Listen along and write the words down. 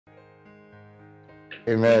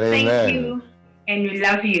Amen, Thank amen. you, and we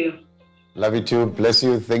love you. Love you too. Bless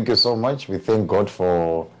you. Thank you so much. We thank God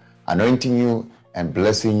for anointing you and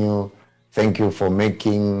blessing you. Thank you for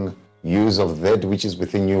making use of that which is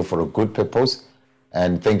within you for a good purpose.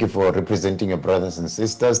 And thank you for representing your brothers and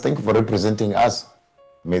sisters. Thank you for representing us.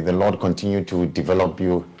 May the Lord continue to develop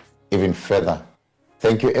you even further.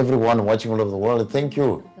 Thank you, everyone watching all over the world. Thank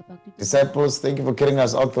you, disciples. Thank you for carrying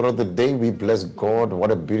us out throughout the day. We bless God. What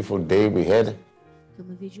a beautiful day we had.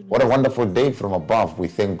 What a wonderful day from above. We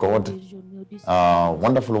thank God.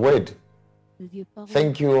 Wonderful word.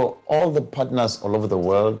 Thank you, all the partners all over the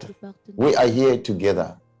world. We are here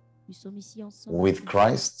together with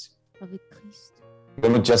Christ. We're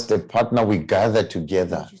not just a partner, we gather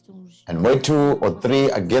together. And where 2 or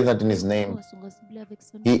 3 are gathered in His name,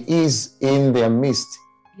 He is in their midst.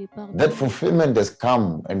 That fulfillment has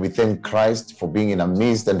come, and we thank Christ for being in our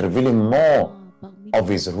midst and revealing more of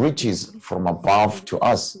His riches from above to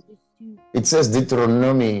us. It says,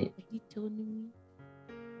 Deuteronomy,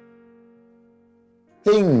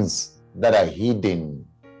 things that are hidden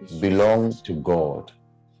belong to God,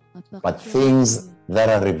 but things that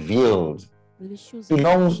are revealed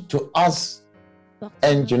belong to us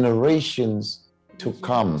and generations to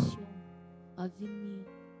come.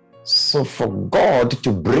 So for God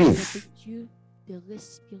to breathe,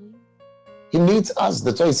 He needs us.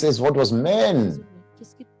 That's why He says, what was man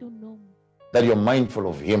that you're mindful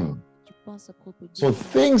of Him? So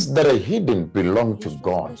things that are hidden belong to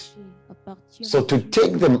God. So to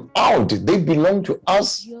take them out, they belong to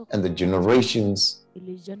us and the generations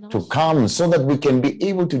to come, so that we can be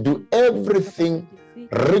able to do everything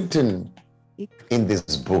written in this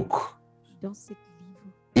book.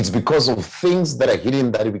 It's because of things that are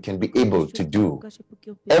hidden that we can be able to do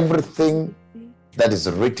everything that is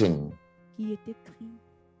written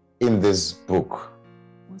in this book.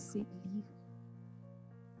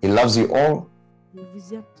 He loves you all.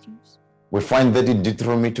 We find that in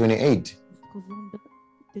Deuteronomy 28.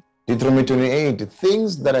 Deuteronomy 28,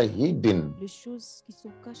 things that are hidden.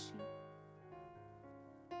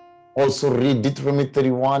 Also read Deuteronomy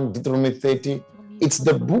 31, Deuteronomy 30. It's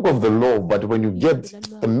the book of the law, but when you get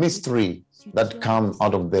the mystery that comes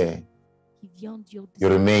out of there, you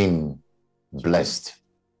remain blessed.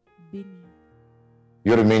 You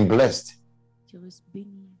remain blessed.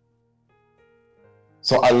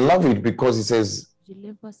 So I love it because he says,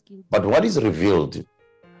 but what is revealed?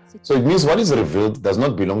 So it means what is revealed does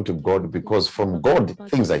not belong to God, because from God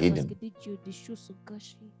things are hidden.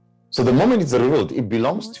 So the moment it's revealed, it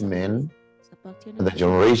belongs to men and the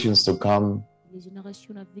generations to come.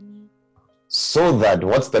 So that,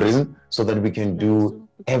 what's the reason? So that we can do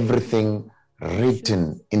everything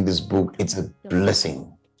written in this book. It's a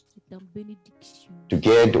blessing to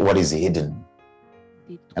get what is hidden.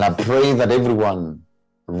 And I pray that everyone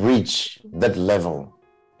reach that level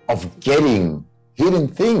of getting hidden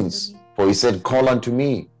things. For he said, call unto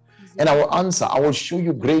me, and I will answer. I will show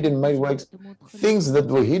you great and mighty works, things that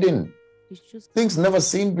were hidden, things never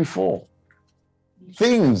seen before,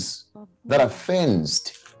 things that are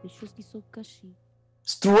fenced,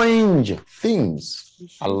 strange things.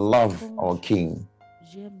 I love our King.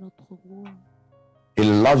 He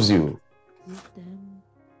loves you.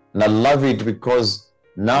 And I love it because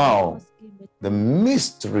now the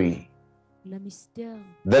mystery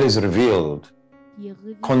that is revealed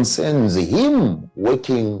concerns Him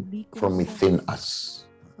working from within us.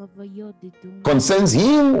 Concerns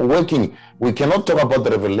Him working. We cannot talk about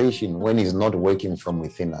the revelation when He's not working from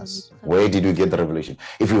within us. Where did we get the revelation?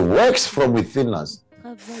 If He works from within us,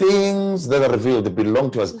 things that are revealed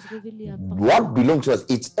belong to us. What belongs to us?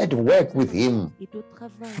 It's at work with Him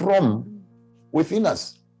from within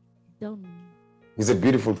us. He's a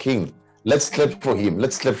beautiful King. Let's clap for Him.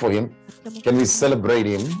 Let's clap for Him. Can we celebrate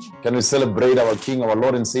Him? Can we celebrate our King, our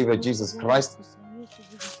Lord and Savior Jesus Christ?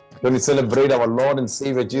 Can we celebrate our Lord and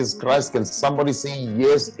Savior Jesus Christ? Can somebody say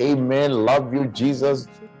yes, amen, love you, Jesus?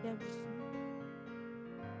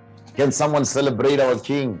 Can someone celebrate our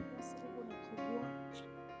King?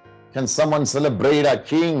 Can someone celebrate our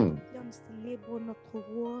King?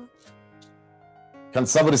 Can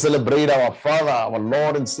somebody celebrate our Father, our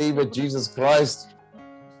Lord and Savior Jesus Christ?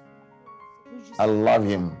 I love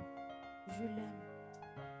Him.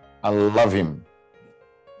 I love Him.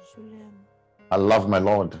 I love my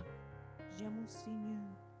Lord.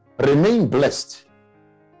 Remain blessed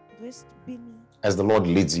as the Lord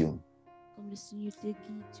leads you.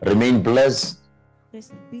 Remain blessed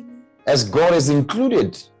as God has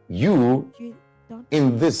included you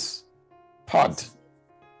in this part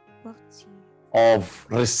of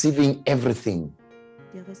receiving everything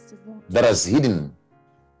that is hidden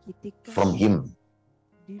from Him.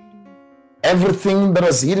 Everything that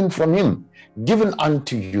was hidden from him, given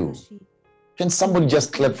unto you. Can somebody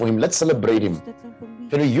just clap for him? Let's celebrate him.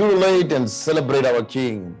 Can we ululate and celebrate our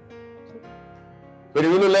King? Can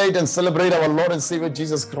we ululate and celebrate our Lord and Savior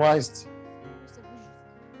Jesus Christ?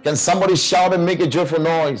 Can somebody shout and make a joyful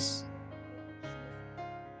noise?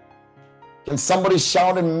 Can somebody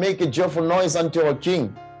shout and make a joyful noise unto our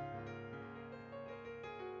King?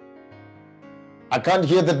 I can't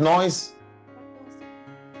hear that noise.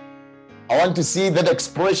 I want to see that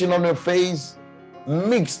expression on your face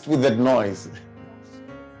mixed with that noise.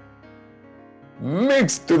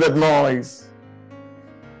 Mixed to that noise.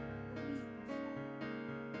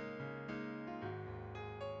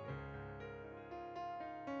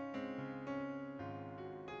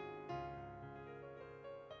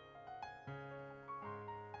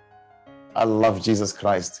 I love Jesus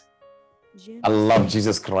Christ. I love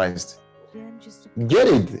Jesus Christ. Get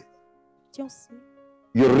it.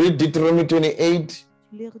 You read Deuteronomy 28,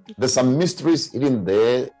 there's some mysteries hidden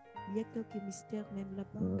there.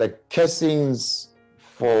 The cursings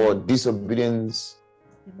for disobedience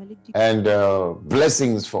and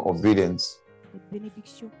blessings for obedience.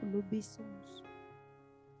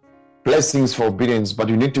 Blessings for obedience, but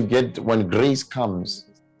you need to get when grace comes.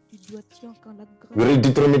 We read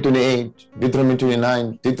Deuteronomy 28, Deuteronomy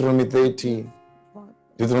 29, Deuteronomy 30,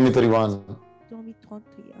 Deuteronomy 31.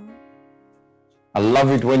 I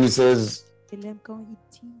love it when he says,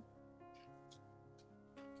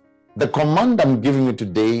 the command I'm giving you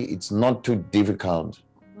today, it's not too difficult.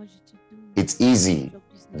 It's easy.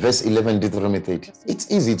 Verse 11, Deuteronomy 30.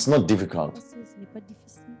 It's easy, it's not difficult.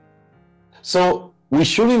 So we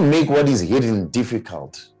shouldn't make what is hidden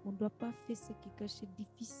difficult.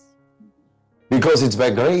 Because it's by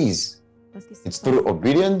grace. It's through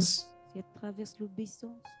obedience.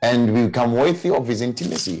 And we become worthy of his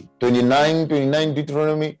intimacy. 29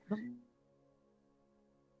 Deuteronomy.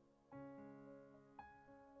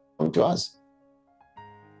 Come to us.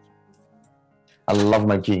 I love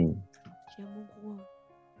my King.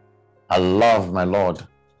 I love my Lord.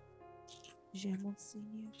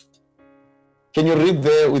 Can you read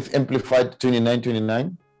there with Amplified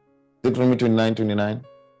 29? Deuteronomy 29.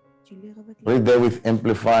 Read there with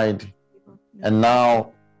Amplified. And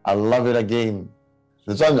now I love it again.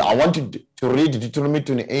 That's why I want you to read Deuteronomy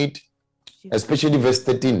 28, especially verse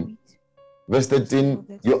 13. Verse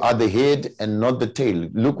 13, you are the head and not the tail.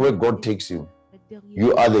 Look where God takes you.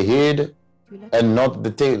 You are the head and not the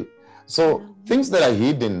tail. So things that are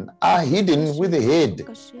hidden with the head.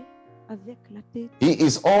 He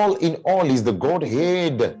is all in all. He's the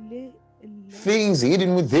Godhead. Things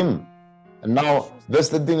hidden with him. And now verse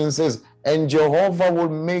 13 says, and Jehovah will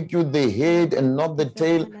make you the head and not the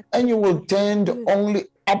tail, and you will tend only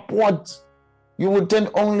upward. You will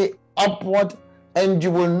tend only upward, and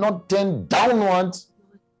you will not tend downward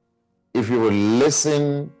if you will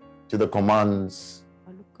listen to the commands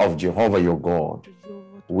of Jehovah your God,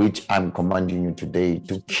 which I'm commanding you today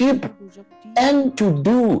to keep and to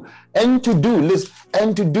do. Listen,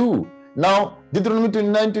 and to do. Now, Deuteronomy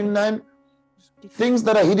 29, things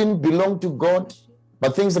that are hidden belong to God,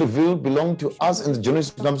 but things revealed belong to us in the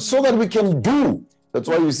Jerusalem so that we can do. That's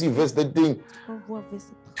why we see verse 13.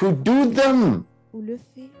 To do them.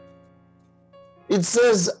 It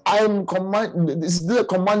says, this is the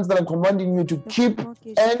commands that I'm commanding you to keep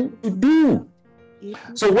and to do.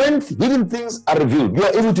 So when hidden things are revealed, you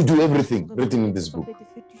are able to do everything written in this book.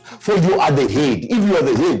 For you are the head. If you are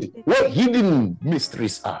the head, what hidden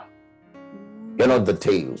mysteries are? You're not the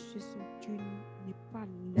tail.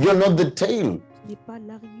 You're not the tail.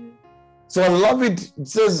 So I love it. It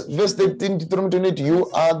says, verse 13, Deuteronomy 28, you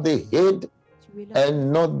are the head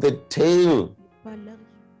and not the tail.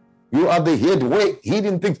 You are the head, where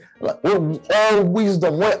hidden things, where all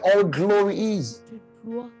wisdom, where all glory is.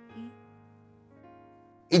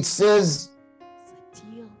 It says,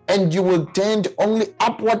 and you will tend only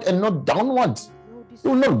upward and not downwards.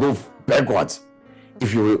 You will not go backwards.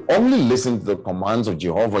 If you will only listen to the commands of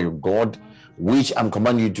Jehovah your God, which I'm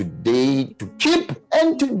commanding you today to keep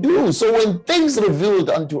and to do. So when things revealed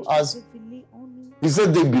unto us, he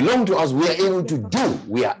said they belong to us, we are able to do.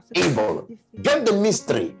 We are able. Get the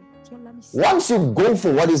mystery. Once you go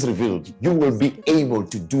for what is revealed, you will be able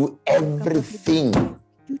to do everything.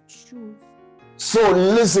 So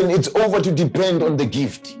listen, it's over to depend on the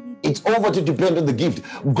gift. It's over to depend on the gift.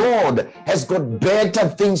 God has got better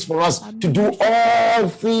things for us to do all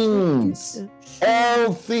things.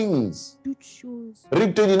 All things.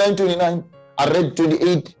 Read 29. I read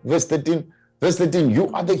 28, verse 13. Verse 13, you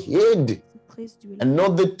are the head and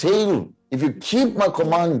not the tail. If you keep my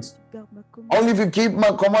commands Only if you keep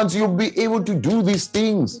my commands, you'll be able to do these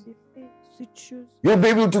things. You'll be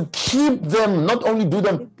able to keep them, not only do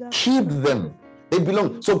them, keep them. They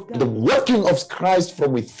belong. So the working of Christ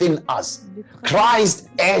from within us. Christ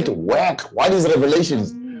at work. What is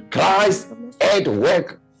Revelations? Christ at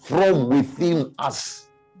work from within us.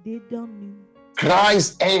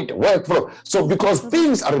 Christ at work from. So because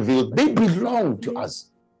things are revealed, they belong to us.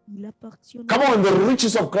 Come on, the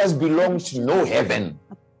riches of Christ belongs to no heaven.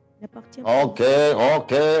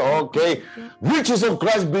 Okay. Riches of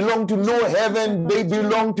Christ belong to no heaven, they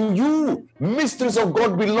belong to you. Mysteries of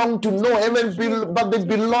God belong to no heaven, but they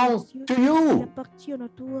belong to you.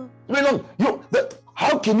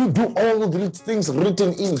 How can you do all of these things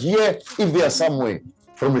written in here if they are somewhere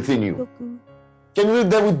from within you? Can you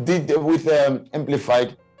read that with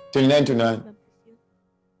Amplified 29:9?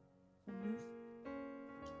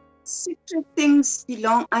 Secret things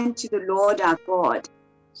belong unto the Lord our God.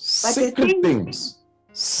 Secret things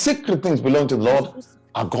belong to the Lord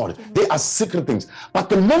our God. They are secret things. But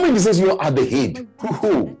the moment he says you are the head,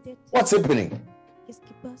 what's happening?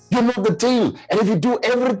 You're not the tail. And if you do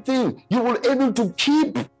everything, you will able to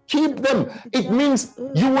keep them. It means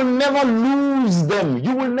you will never lose them.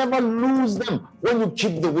 You will never lose them when you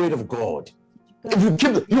keep the word of God. If you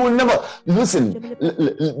keep, you will never listen.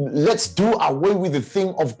 Let's do away with the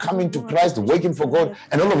thing of coming to Christ, waiting for God,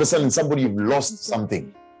 and all of a sudden somebody you've lost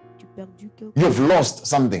something. You've lost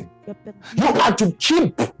something. You are to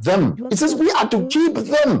keep them. It says we are to keep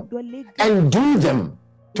them and do them.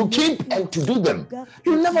 To keep and to do them.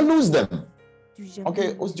 You'll never lose them.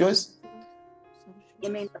 Okay, who's Joyce?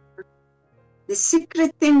 Amen. The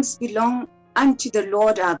secret things belong unto the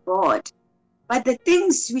Lord our God, but the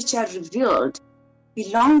things which are revealed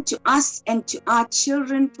belong to us and to our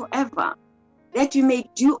children forever, that we may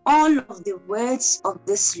do all of the words of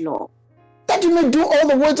this law. That you may do all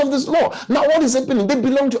the words of this law. Now what is happening? They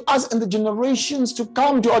belong to us and the generations to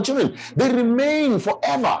come, to our children. They remain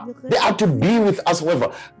forever. They are to be with us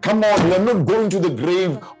forever. Come on, you're not going to the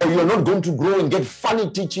grave, or you're not going to grow and get funny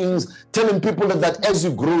teachings telling people that as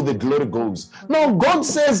you grow, the glory goes. No, God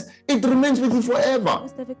says it remains with you forever.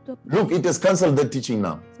 Look, it has cancelled that teaching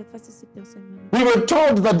now. We were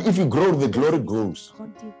told that if you grow, the glory goes.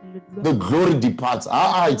 The glory departs.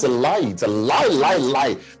 It's a lie. It's a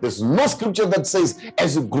lie. There's no scripture that says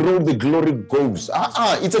as you grow, the glory goes.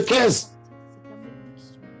 It's a curse.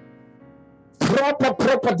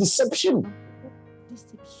 Proper deception.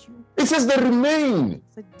 It says they remain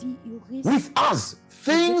with us.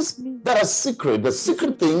 Things that are secret, the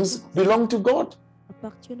secret things belong to God.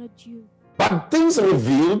 But things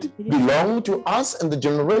revealed belong to us and the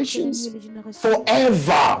generations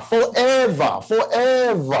forever.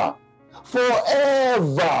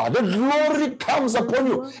 The glory comes upon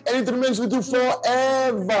you and it remains with you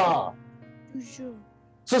forever.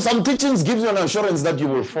 So some teachings give you an assurance that you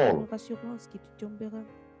will fall.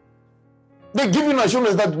 They give you an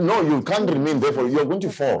assurance that no, you can't remain there, for you're going to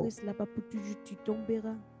fall.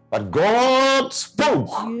 But God spoke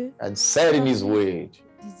and said in his word,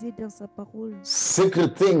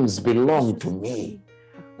 secret things belong to me,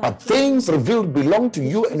 but things revealed belong to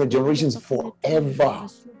you and the generations forever.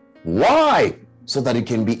 Why? So that you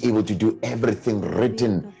can be able to do everything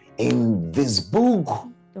written in this book.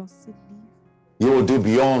 You will do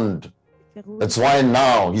beyond. That's why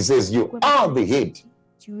now he says you are the head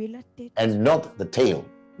and not the tail.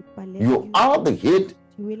 You are the head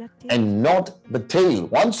and not the tail.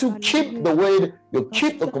 Once you keep the word, you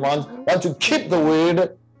keep the commands. Once you keep the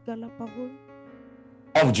word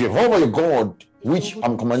of Jehovah your God, which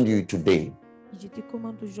I'm commanding you today,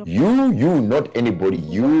 you, not anybody,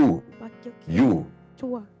 you'll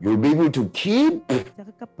be able to keep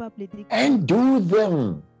and do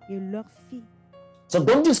them. So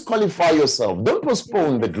don't disqualify yourself. Don't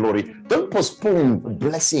postpone the glory. Don't postpone the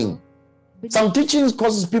blessing. Some teachings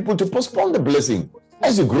causes people to postpone the blessing.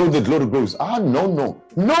 As you grow, the glory grows. No.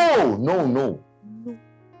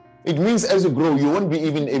 It means as you grow, you won't be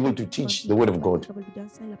even able to teach the word of God.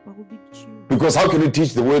 Because how can you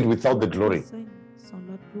teach the word without the glory?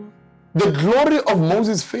 The glory of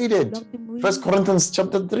Moses faded. 1 Corinthians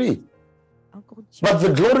chapter 3. But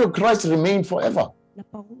the glory of Christ remained forever.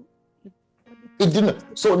 It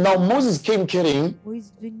didn't. So now Moses came carrying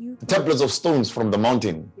the tablets of stones from the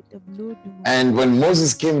mountain. And when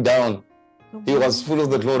Moses came down, he was full of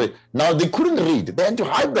the glory. Now they couldn't read. They had to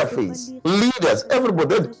hide their face. Leaders,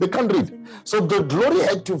 everybody, they can't read. So the glory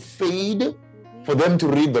had to fade for them to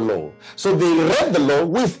read the law. So they read the law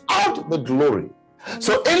without the glory.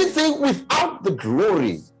 So anything without the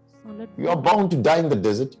glory, you are bound to die in the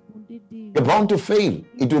desert. You're bound to fail.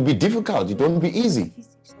 It will be difficult. It won't be easy.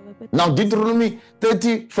 Now, Deuteronomy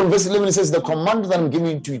 30 from verse 11, it says, the command that I'm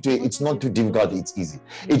giving to you today, it's not too difficult, it's easy.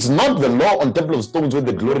 It's not the law on table of stones where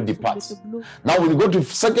the glory departs. Now, when you go to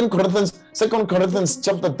 2 Corinthians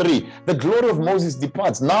chapter 3, the glory of Moses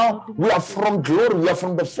departs. Now, we are from glory, we are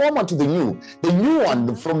from the former to the new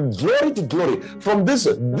one, from glory to glory. From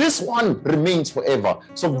this one remains forever.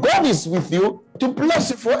 So God is with you to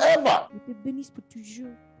bless you forever.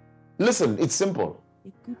 Listen, it's simple.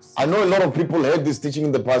 I know a lot of people heard this teaching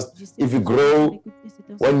in the past. If you grow,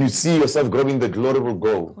 when you see yourself growing, the glory will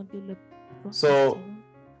go. So,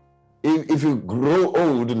 if you grow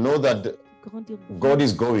old, know that God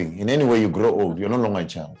is going. In any way you grow old, you're no longer a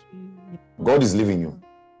child. God is leaving you.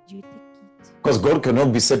 Because God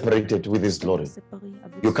cannot be separated with His glory.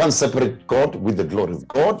 You can't separate God with the glory.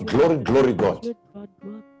 God, glory, glory, God.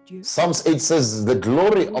 Psalms 8 says, the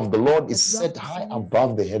glory of the Lord is set high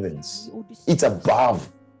above the heavens. It's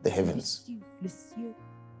above the heavens.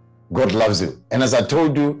 God loves you. And as I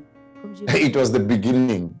told you, it was the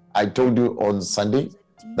beginning. I told you on Sunday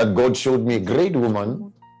that God showed me a great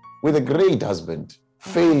woman with a great husband,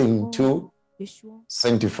 failing to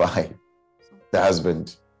sanctify the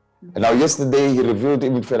husband. And now yesterday he revealed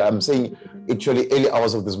even further. I'm saying actually early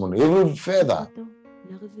hours of this morning. He revealed further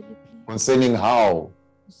concerning how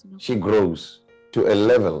she grows to a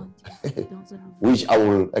level which I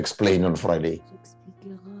will explain on Friday.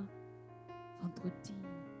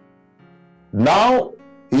 Now,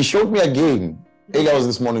 he showed me again, 8 hours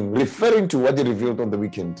this morning, referring to what he revealed on the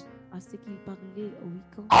weekend.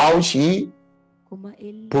 How she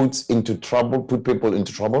puts people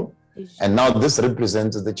into trouble. And now this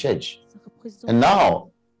represents the church. And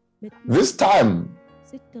now, this time,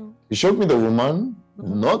 he showed me the woman,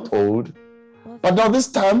 not old, but now this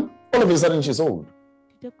time, all of a sudden she's old.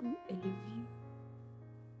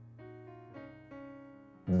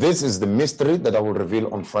 This is the mystery that I will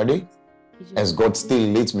reveal on Friday, as God still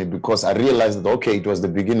leads me, because I realized that, okay, it was the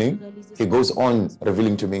beginning. He goes on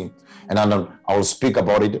revealing to me, and I will speak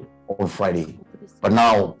about it on Friday. But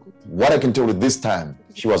now, what I can tell you this time,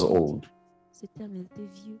 she was old.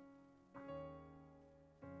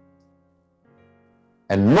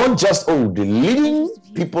 And not just old, leading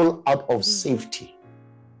people out of safety.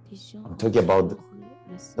 I'm talking about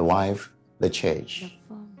the wife, the church.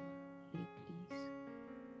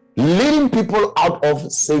 Leading people out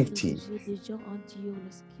of safety.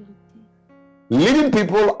 Leading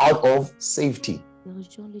people out of safety.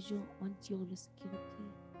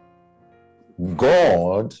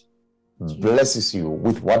 God blesses you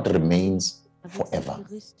with what remains forever.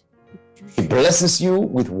 He blesses you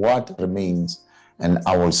with what remains. And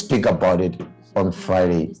I will speak about it on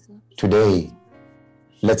Friday. Today,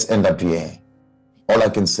 let's end up here. All I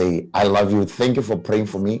can say, I love you. Thank you for praying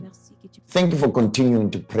for me. Thank you for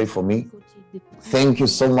continuing to pray for me. Thank you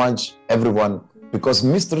so much, everyone, because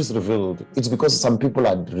mysteries revealed. It's because some people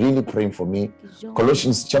are really praying for me.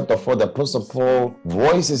 Colossians chapter 4, the Apostle Paul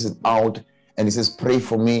voices it out and he says, pray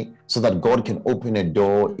for me so that God can open a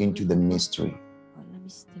door into the mystery.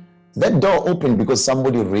 That door opened because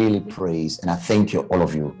somebody really prays, and I thank you, all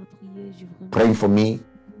of you, praying for me,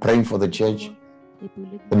 praying for the church.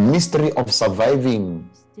 The mystery of surviving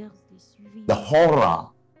the horror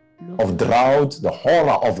of drought, the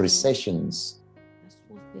horror of recessions.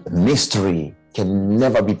 The mystery can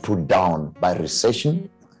never be put down by recession,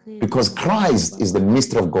 because Christ is the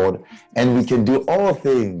mystery of God, and we can do all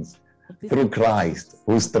things through Christ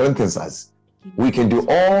who strengthens us. We can do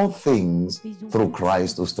all things through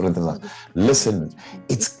Christ who strengthens us. Listen,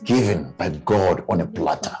 it's given by God on a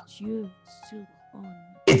platter.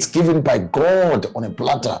 It's given by God on a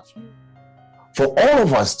platter for all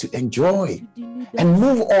of us to enjoy and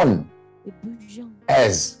move on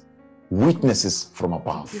as witnesses from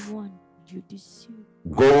above.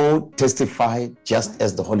 Go testify just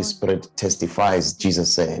as the Holy Spirit testifies,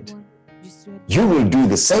 Jesus said. You will do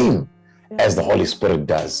the same as the Holy Spirit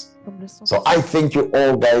does. So I thank you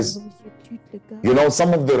all, guys. You know,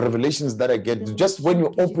 some of the revelations that I get, just when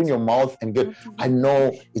you open your mouth and get, I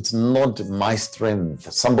know it's not my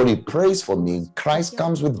strength. Somebody prays for me. Christ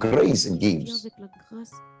comes with grace and gives.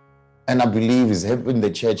 And I believe He's helping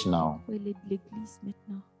the church now.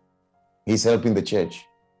 He's helping the church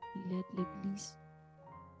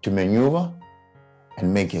to maneuver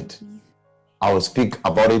and make it. I will speak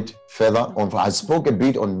about it further. I spoke a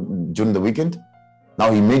bit during the weekend.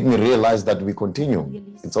 Now He made me realize that we continue.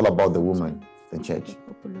 It's all about the woman, the church.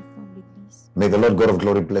 May the Lord God of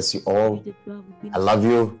glory bless you all. I love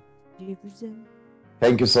you.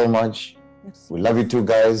 Thank you so much. We love you too,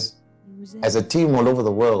 guys. As a team all over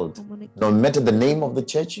the world, no matter the name of the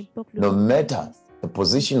church, no matter the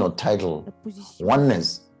position or title,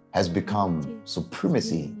 oneness has become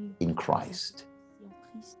supremacy in Christ.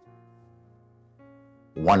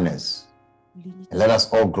 Oneness. And let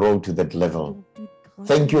us all grow to that level.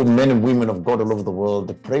 Thank you, men and women of God all over the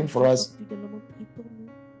world, praying for us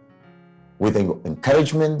with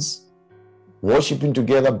encouragements, worshiping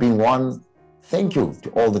together, being one. Thank you to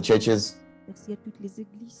all the churches.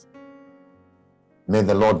 May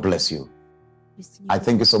the Lord bless you. I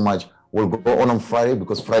thank you so much. We'll go on Friday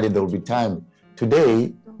because Friday there will be time.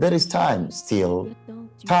 Today, there is time still.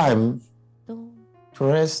 Time to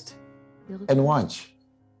rest and watch.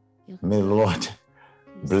 May the Lord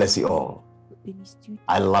bless you all.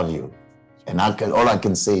 I love you. And all I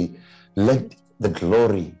can say, let the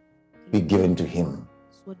glory be given to him.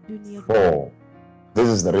 For this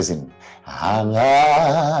is the reason.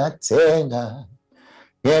 Angatenga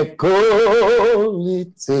ngekolite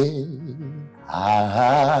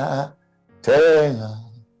angatenga.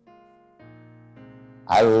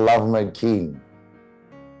 I love my King.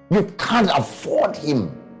 You can't afford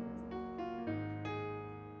him.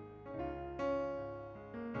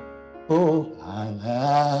 Oh,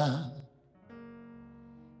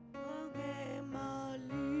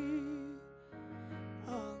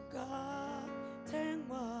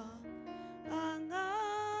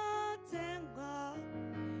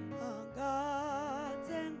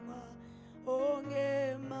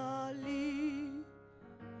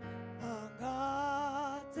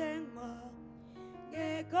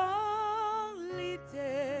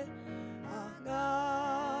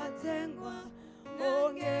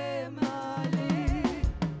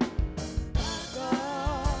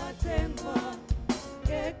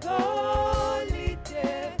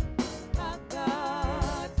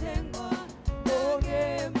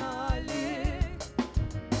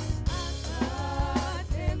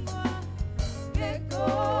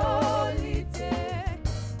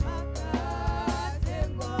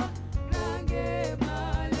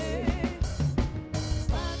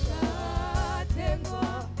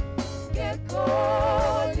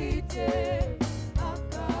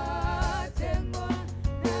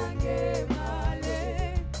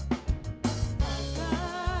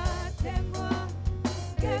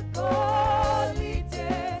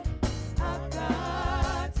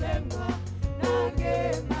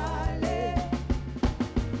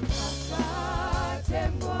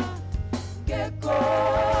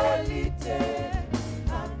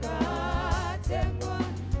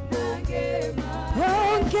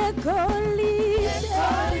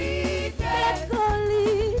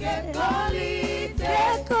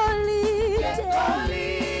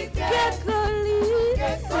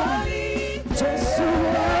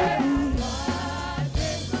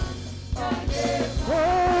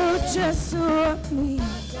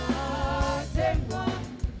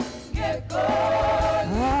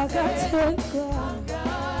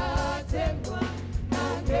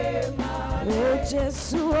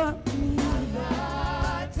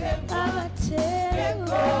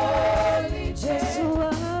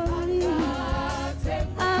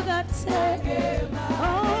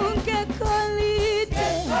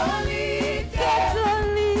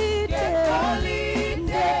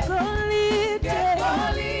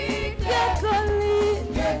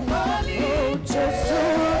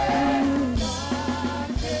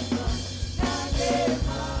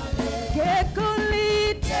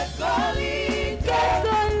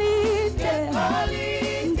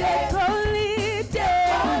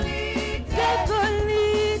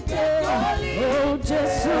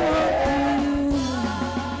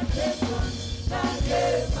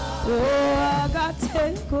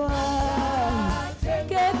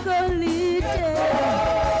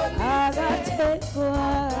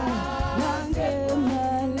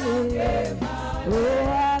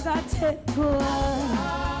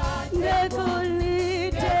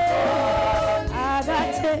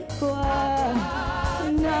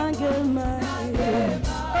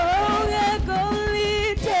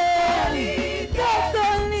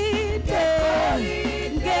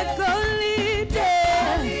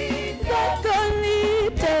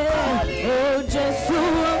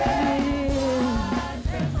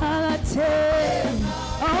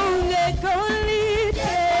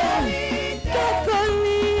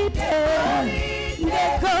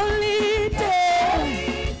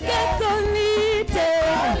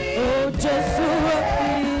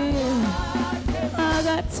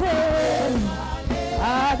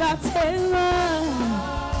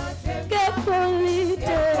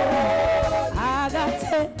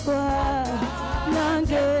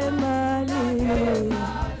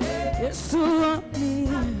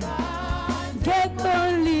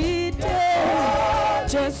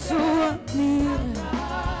 Just want me,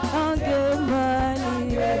 I'll get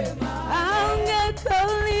money.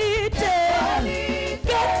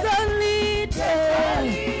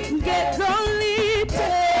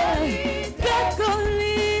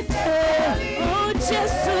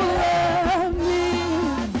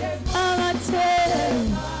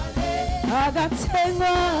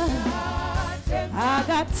 agathengwa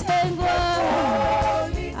nangemali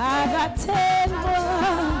agathengwa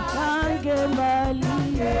nangemali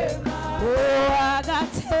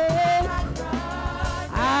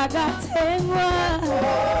agathengwa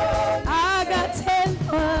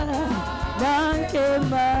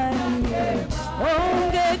nangemali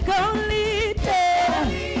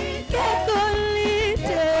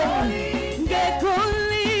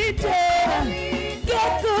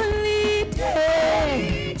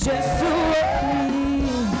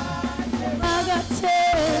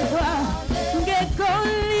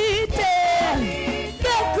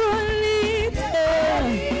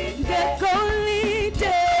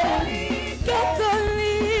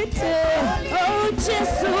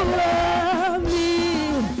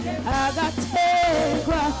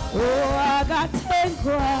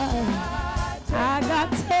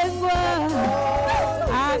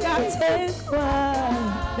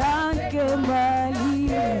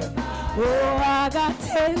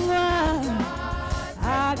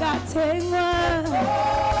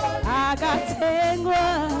agathengwa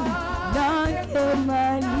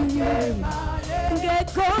nangemali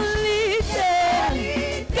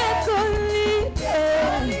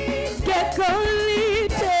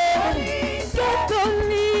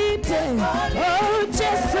oh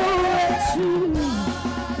Jesu wethu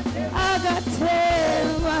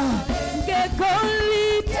agathengwa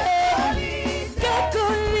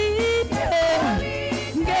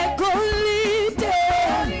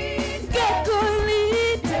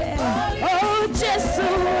ngegolide oh Jesu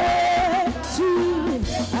wethu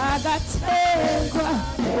agathengwa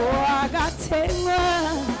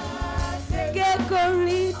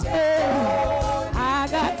ngegolide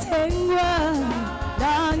agathengwa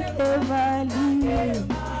nangemali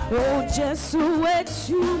oh Jesu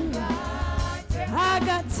wethu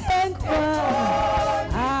agathengwa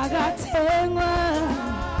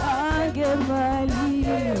nangemali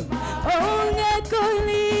oh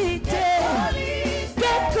ngegolide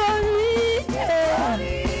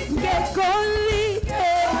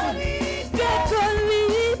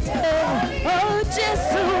oh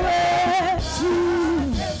Jesu wethu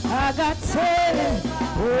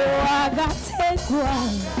agathengwa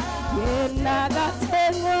yena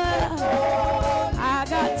agathengwa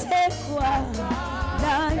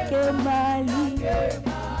nangemali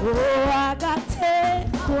oh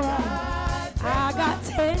agathengwa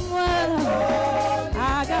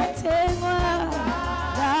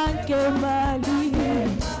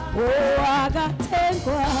nangemali oh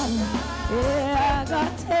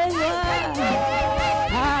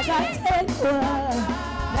agathengwa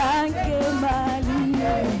nangemali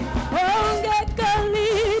oh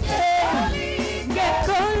ngegolide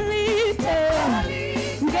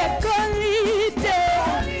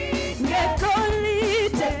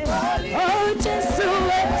oh Jesu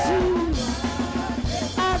wethu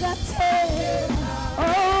agathengwa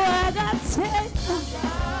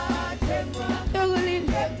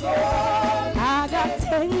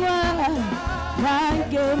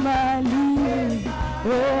nangemali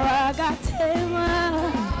oh agathengwa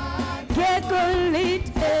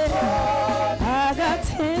ngegolide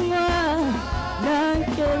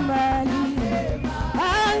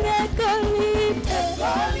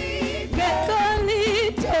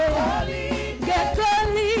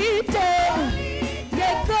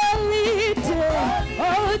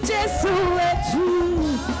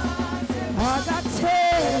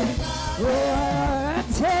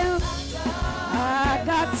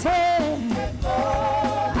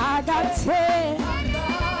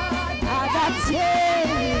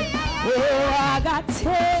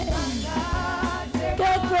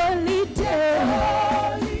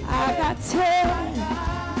agathengwa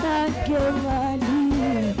nangemali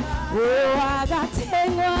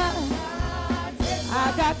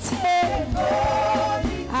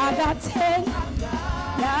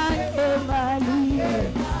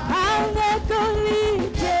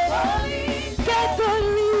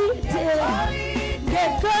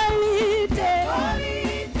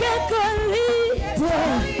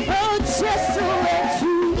oh Jesu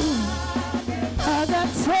wethu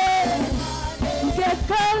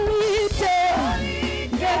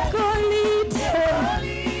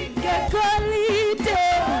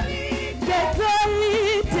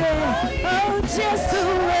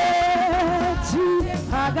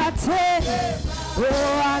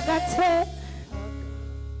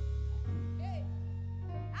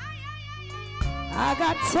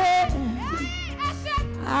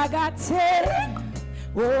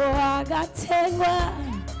agathengwa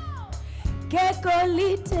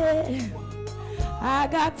ngegolide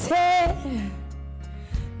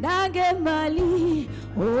nangemali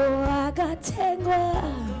oh agathengwa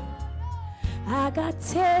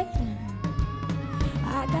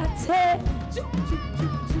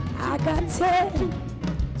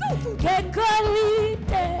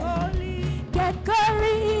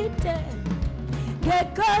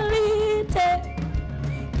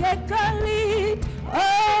Gekolite,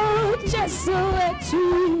 oh, just so wethu.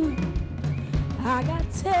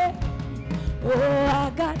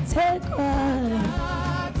 Agathekwa,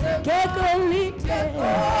 Gekolite,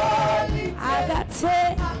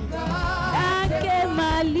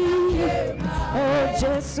 Mali, oh,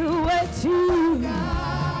 just so wethu.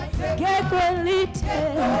 Gekolite,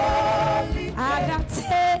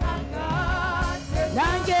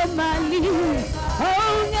 Mali,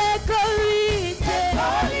 oh, Gekolite.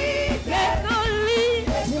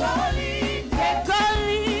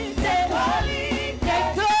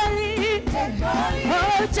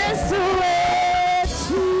 Oh, just wait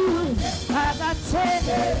to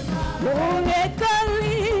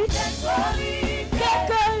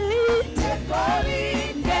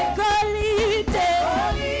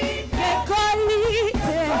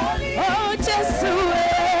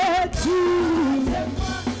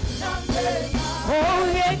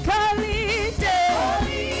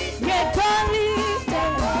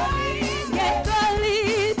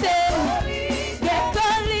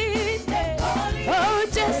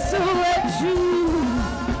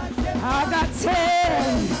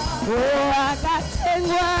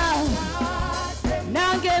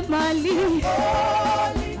Mali,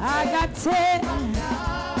 agathengwa,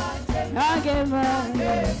 Gekolite,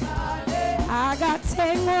 Mali,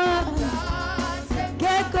 agathengwa,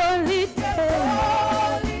 Gekolite,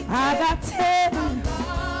 agathengwa.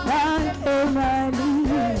 Nange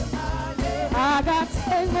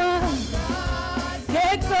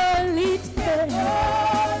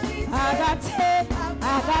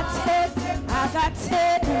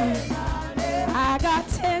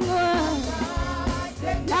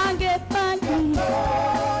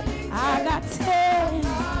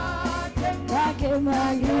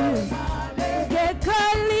Mali,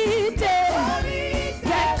 Gekolite,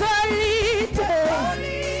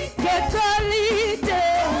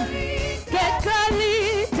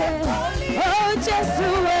 oh, just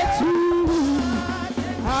wethu.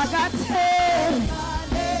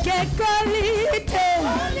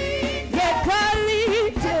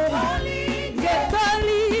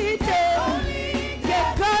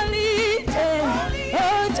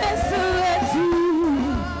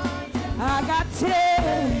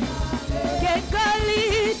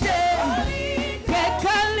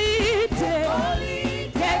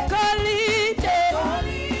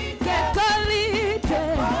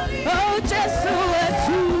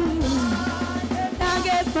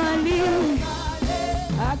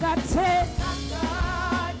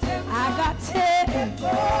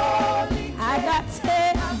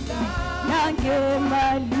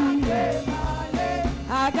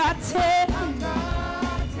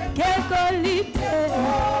 Gekolite,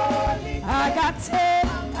 agathengwa,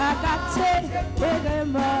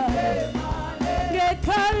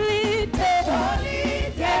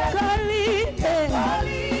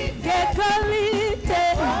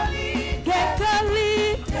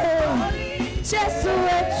 nange Mali, just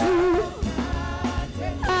wethu.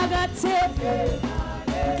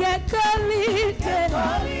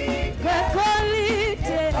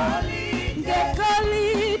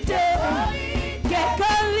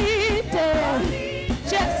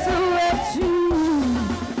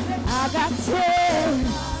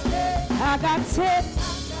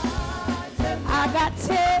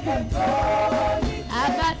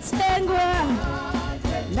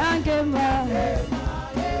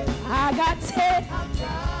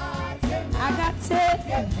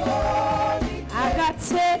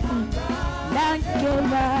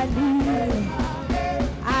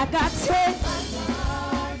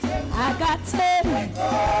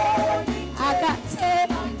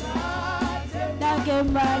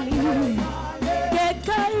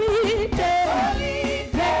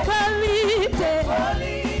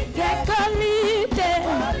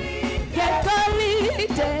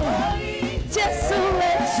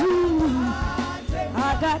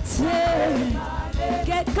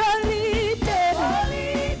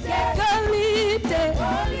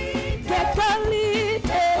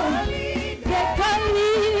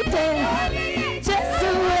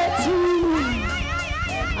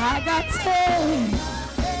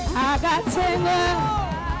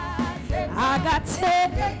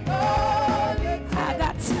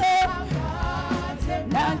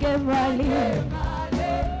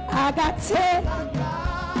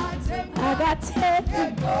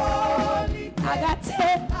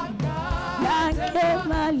 Nange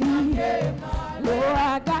Nangemali. Oh,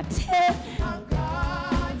 I got 10.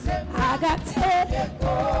 I got 10.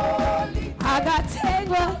 I got 10.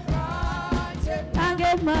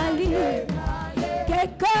 Nangemali.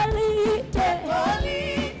 Kekolite.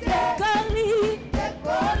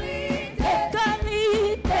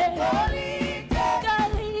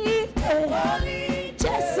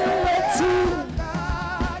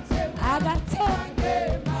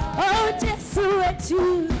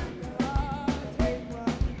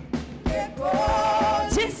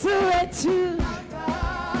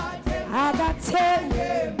 I got 10.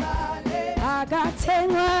 I got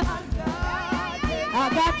 10. I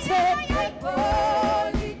got 10.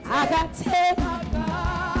 I got 10.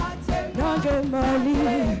 Don't get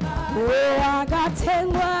money. Oh, I got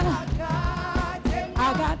 10.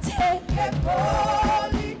 I got 10.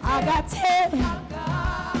 I got 10.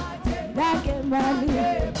 Don't get money.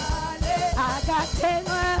 I got 10.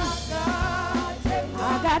 I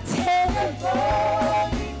got 10.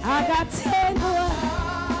 I got 10.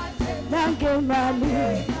 Don't get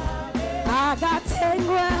money. I got 10.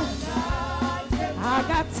 I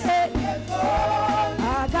got 10.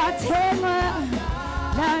 I got 10.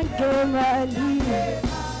 Don't get money.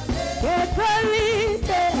 Get police.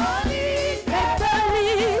 Get police. Get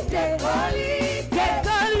police. Get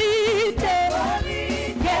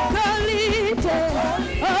police.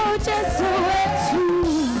 Oh, just wait you.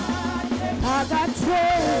 I got 10.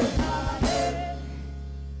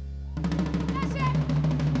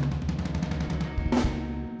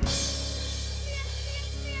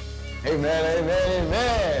 Amen, amen,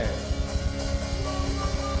 amen.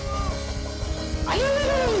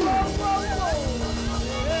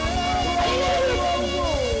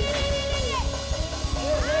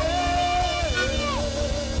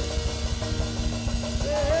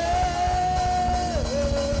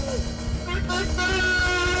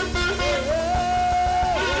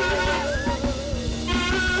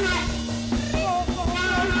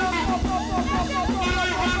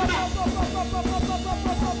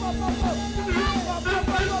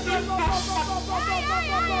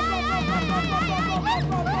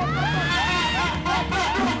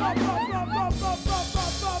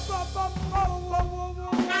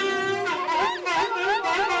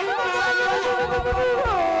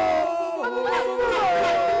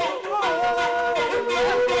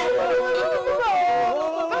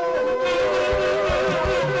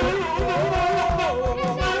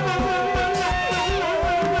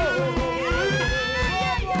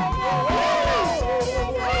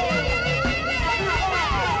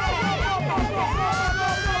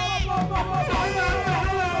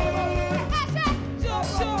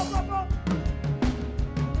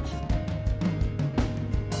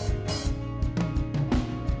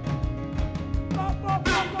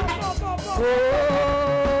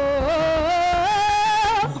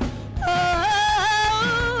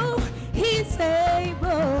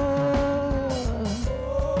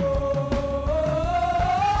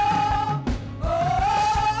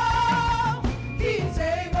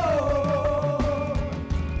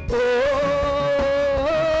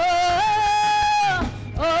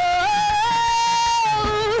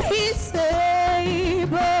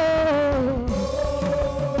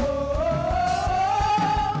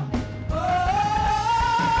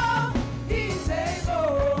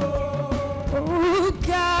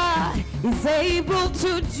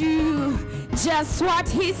 Just what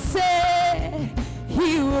he said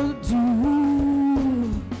he will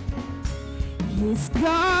do. He's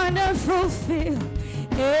gonna fulfill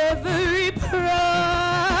every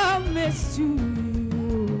promise to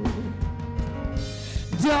you.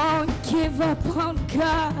 Don't give up on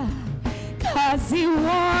God, 'cause he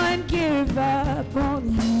won't give up on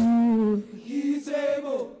you. He's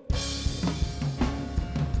able.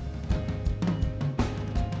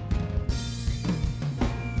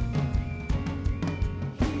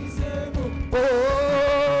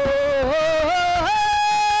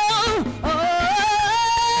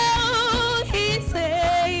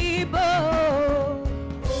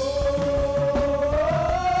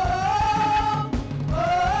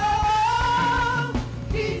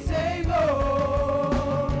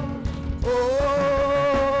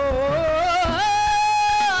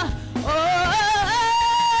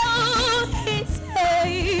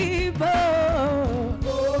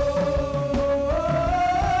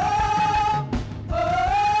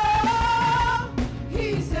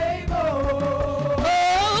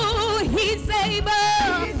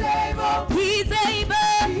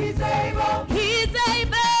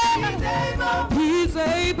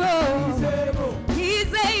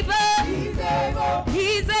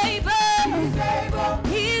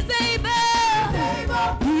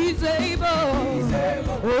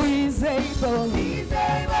 He's able. He's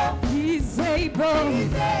able. He's able.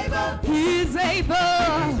 He's able. He's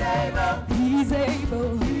able. He's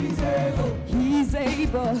able. He's able. He's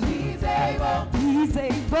able. He's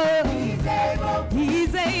able.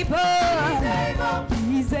 He's able. He's able.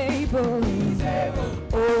 He's able. He's able.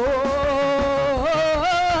 Oh,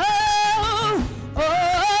 oh,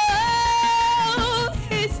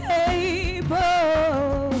 he's able.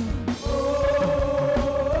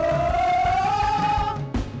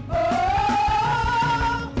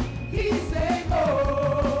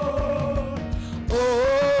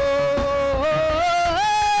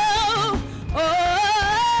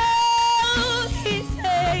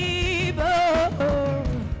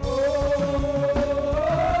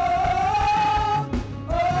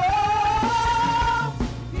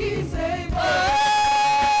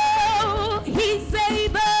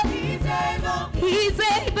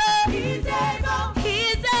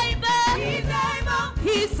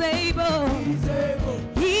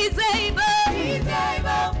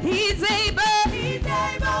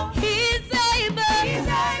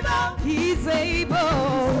 He's able.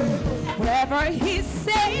 Whatever he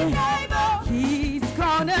said, he's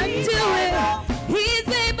gonna do it. He's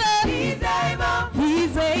able.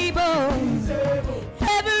 He's able.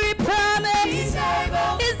 Every promise is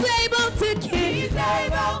able to keep. He's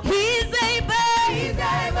able. He's able. He's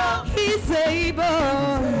able. He's able.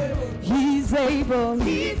 He's able.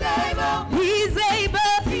 He's able. He's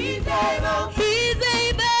able. He's able. He's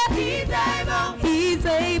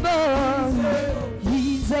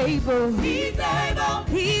able. He's able. He's able.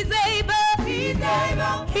 He's able. He's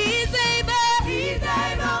able. He's able. He's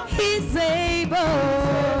able. He's able.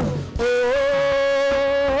 Oh,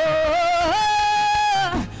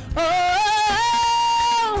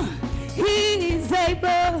 oh, he's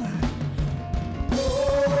able.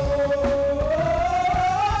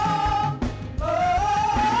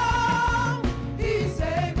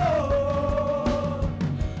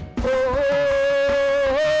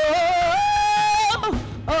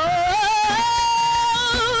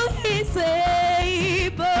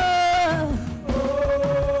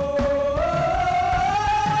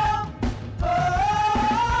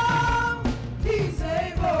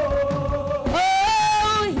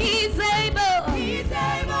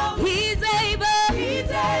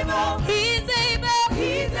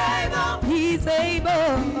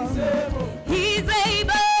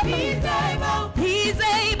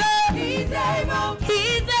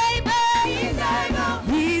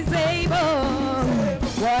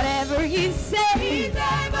 Whatever you say,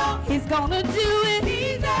 he's gonna do it.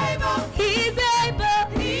 He's able. He's able.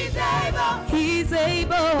 He's able. He's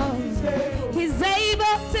able. He's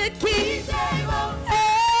able to keep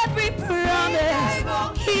every promise.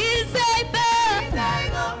 He's able.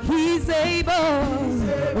 He's able.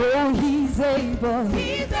 Oh, he's able.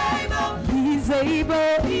 He's able. He's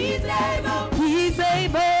able. He's able. He's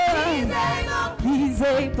able. He's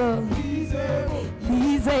able. He's able.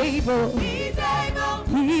 He's able.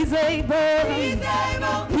 He's able. He's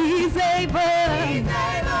able. He's able.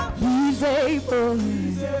 He's able.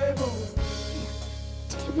 He's able.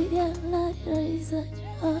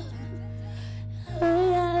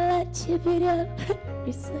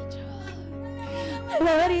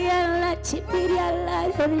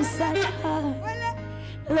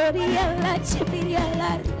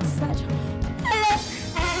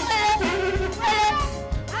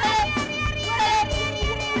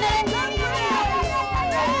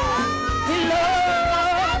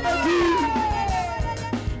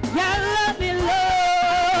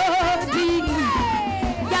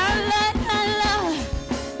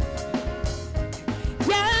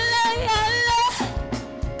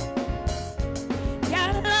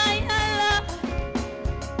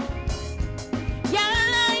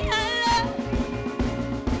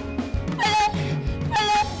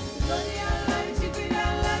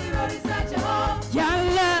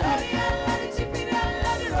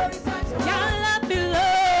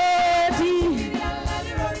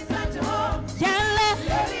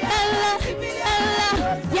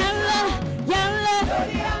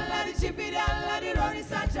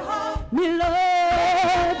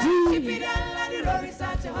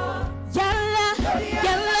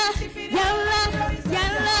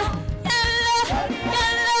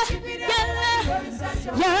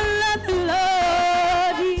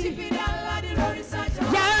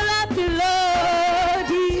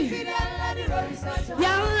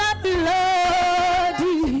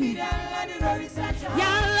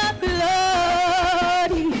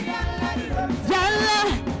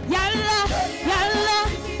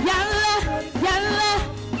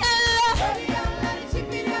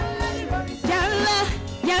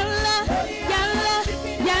 Yalla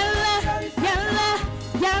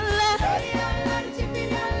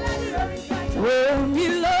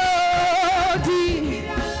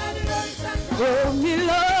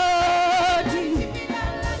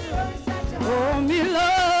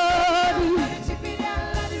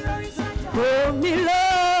Oh,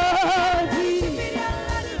 melody.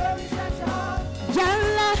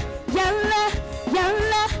 Yalla, yalla,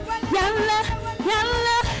 yalla, yalla,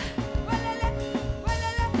 yalla.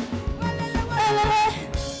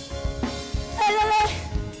 Elele,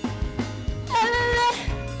 elele, elele,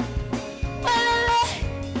 elele,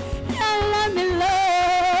 yalla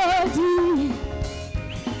melody.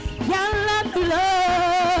 Yalla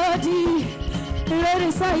melody. Let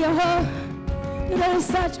us say your heart. Let us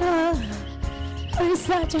touch her. Let us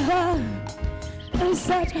touch her. Let us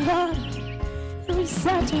touch her. Let us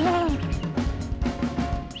touch her.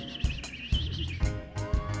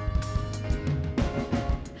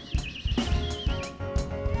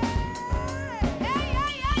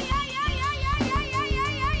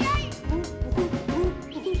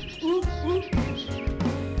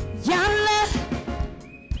 Yalla.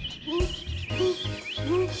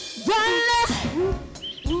 Yalla.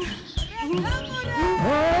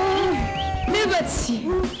 Oh, liberty.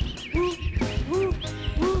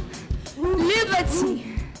 Liberty.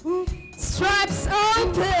 Stripes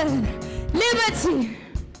open. Liberty.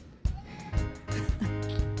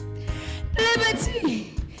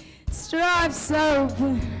 Liberty. Stripes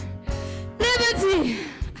open. Liberty.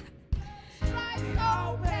 Stripes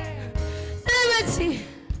open. Liberty.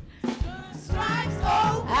 Stripes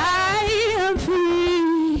open. I am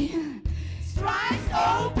free. Stripes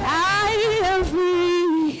open. I am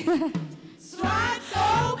free. Stripes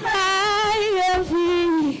open. I am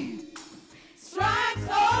free. Stripes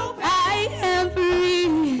open. I am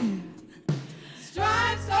free.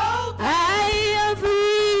 Stripes open. I am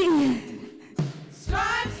free.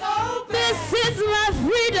 Stripes open. This is my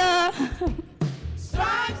freedom.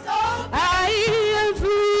 Stripes open. I am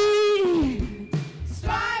free.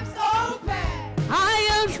 Stripes open. I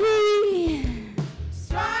am free.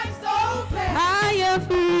 Stripes open. I am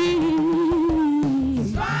free.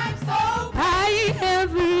 Stripes open. I am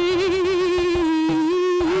free.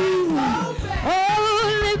 Oh,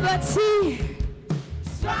 liberty.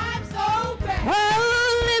 Stripes open. Oh,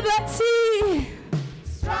 liberty.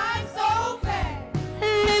 Stripes open.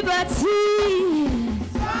 Liberty.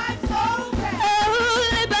 Stripes open. Oh,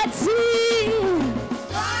 liberty.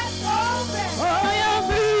 Stripes open. Oh, I am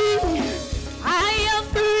free. I am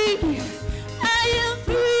free. I am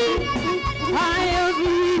free. I am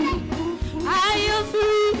free. I am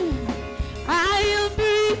free. I am free. I am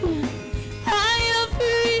free. I am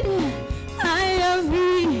free. I am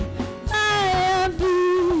free.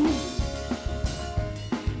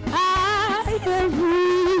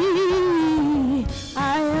 I am free. I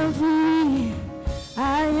am free. I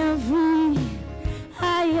am free.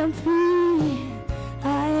 I am free.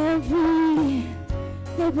 I am free.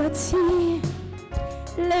 Liberty.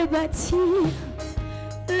 Liberty.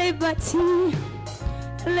 Liberty.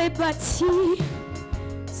 Liberty.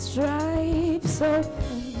 Stripes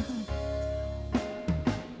open.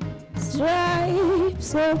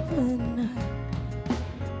 Stripes open.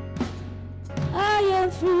 I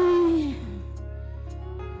am free.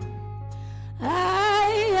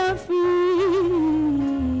 I am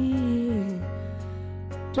free.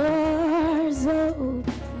 Doors open.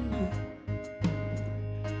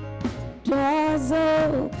 Doors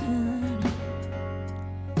open.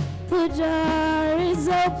 The door is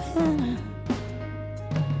open.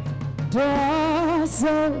 Doors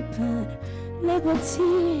open.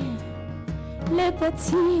 Liberty.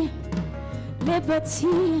 Liberty.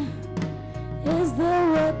 Liberty is the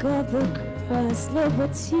work of the cross.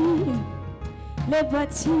 Liberty.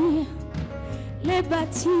 Liberty.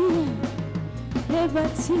 Liberty.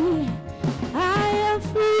 Liberty. I am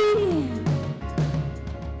free.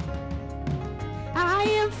 I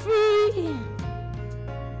am free.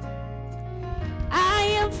 I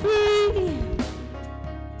am free.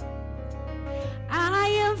 I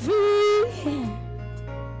am free.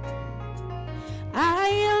 I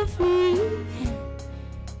am free.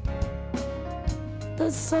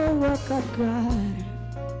 The soul work of God.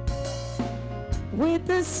 With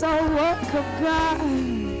the soul work of God.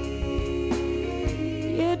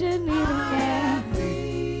 You didn't need a man.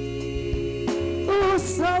 Oh,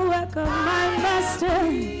 soul work of my master.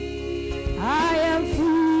 I am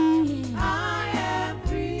free. I am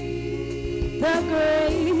free. The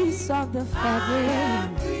grace of the Father.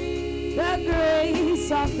 The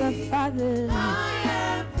grace of the Father. I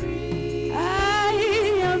am free. I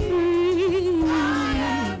am free. I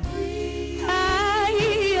am free. I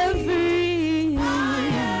am free. I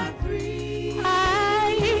am free. I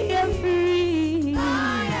am free. I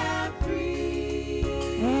am free.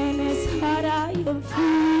 In His heart I am I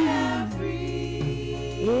free. am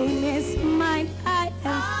free. In His mind I am I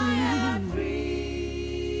am free.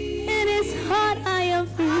 free. In His heart I am I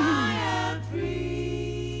free. am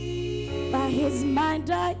his mind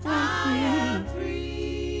I am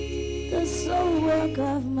free. The sole work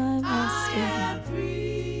of my master.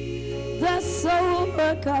 The sole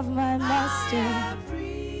work of my master.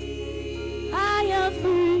 I am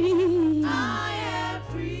free. I am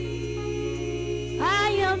free. I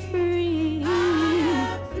am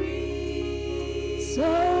free.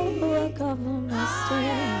 Sole work of the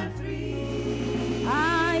master.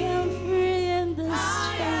 I am free in this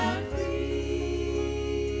chain.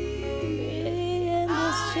 Free in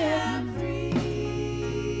this chain.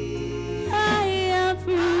 I am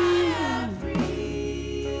free.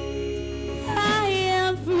 I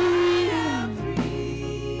am free.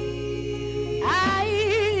 I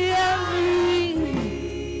am free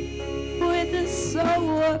with the sole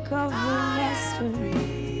work of the master.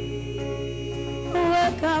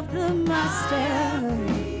 Work of the master.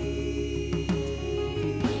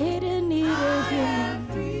 He didn't need a human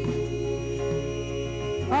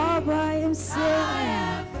all by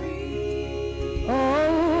himself.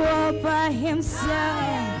 Oh, all by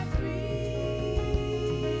himself.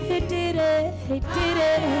 He did it. He did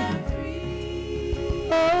it.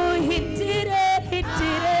 Oh, he did it. He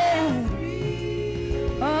did it.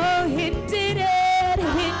 Oh, he did it.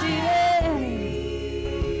 He did it.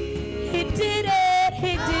 He did it.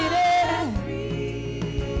 He did it.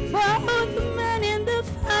 For the man in the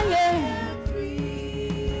fire.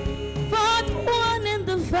 For the one in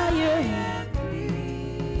the fire.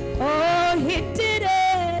 Oh, he did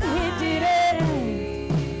it. He did it.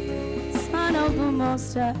 Son of the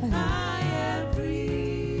Most High.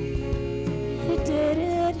 He did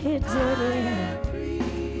it. He did it.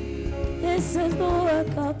 This is the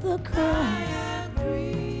work of the cross.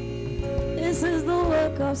 This is the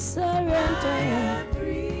work of surrender.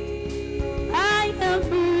 I am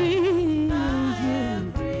free.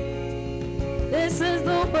 This is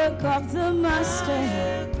the work of the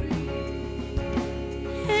master.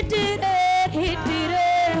 He did it. He did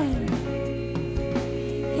it.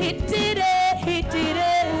 He did it. He did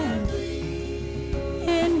it.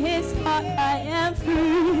 In his heart I am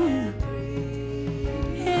free.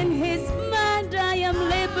 In his mind I am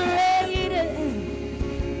liberated.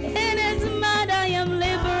 In his mind I am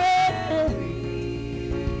liberated.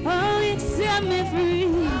 Oh, he set me free.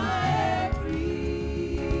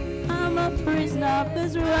 I'm a prisoner of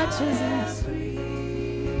his righteousness.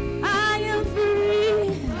 I am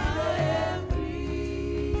free.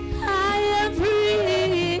 I am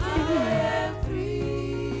free.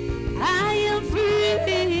 I am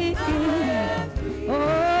free.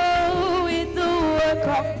 Oh, with the work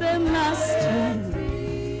of the master.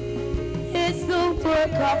 It's the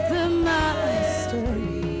work of the master.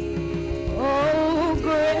 Oh,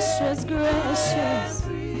 gracious, gracious.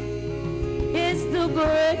 It's the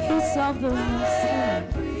grace of the master.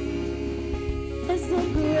 It's the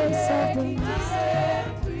grace of the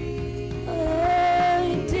master. Oh,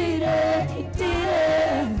 he did it, he did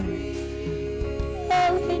it.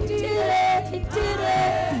 Oh, he did it, he did it.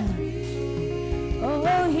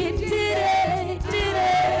 Oh, he did it, he did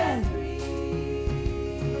it.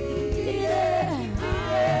 He did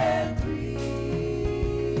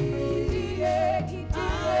it.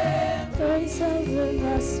 Grace of the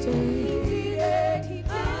master.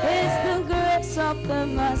 It's the grace of the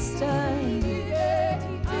master.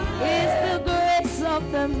 It's the grace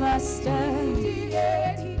of the master.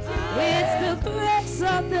 It's the grace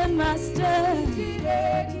of the master.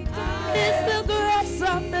 It's the grace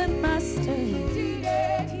of the master.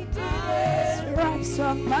 Stripes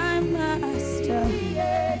of my master.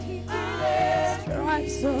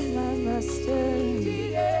 Stripes of my master.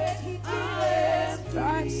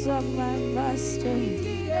 Stripes of my master.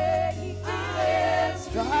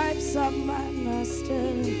 Stripes of my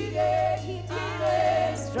master.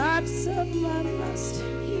 Stripes of my master.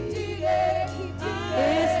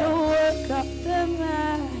 It's the work of the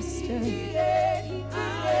master.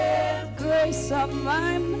 Grace of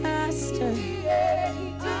my master.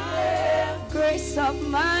 Grace of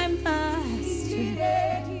my master.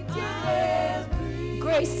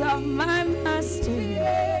 Grace of my master.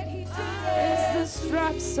 It's the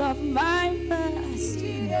stripes of my master.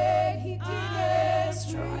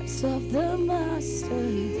 Stripes of the master.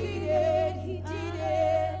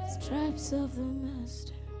 Stripes of the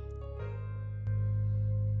master.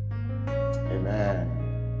 Amen.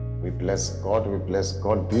 We bless God. We bless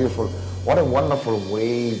God. Beautiful. What a wonderful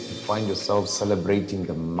way to find yourself celebrating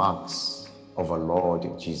the marks of our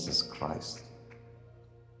Lord Jesus Christ.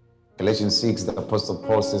 Galatians 6, the Apostle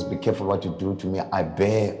Paul says, be careful what you do to me. I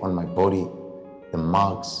bear on my body the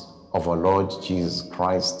marks of our Lord Jesus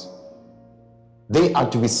Christ. They are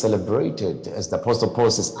to be celebrated. As the Apostle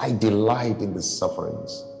Paul says, I delight in the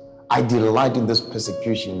sufferings. I delight in these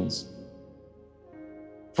persecutions.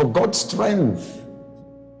 For God's strength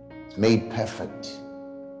is made perfect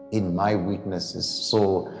in my weaknesses.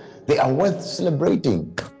 So they are worth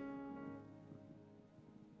celebrating.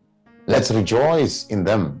 Let's rejoice in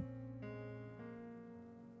them.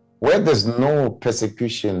 Where there's no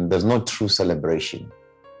persecution, there's no true celebration.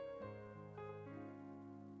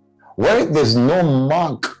 Where there's no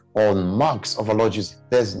mark or marks of our Lord Jesus,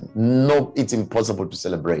 it's impossible to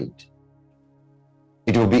celebrate.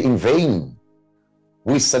 It will be in vain.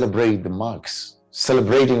 We celebrate the marks,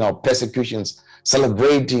 celebrating our persecutions,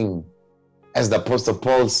 celebrating, as the Apostle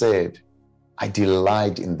Paul said, I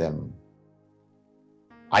delight in them.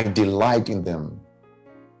 I delight in them.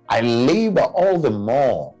 I labor all the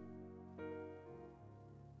more,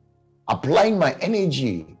 applying my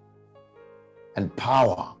energy and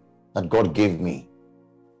power that God gave me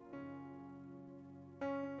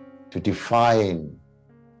to define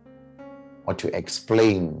or to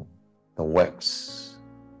explain the works.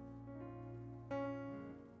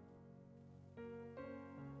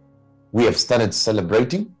 We have started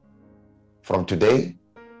celebrating from today,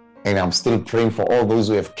 and I'm still praying for all those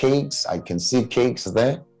who have cakes. I can see cakes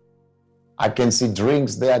there. I can see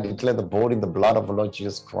drinks there. I declare the body and the blood of the Lord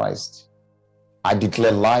Jesus Christ. I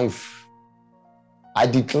declare life. I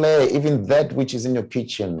declare even that which is in your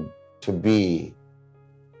kitchen to be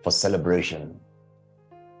for celebration.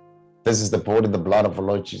 This is the body and the blood of the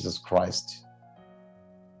Lord Jesus Christ.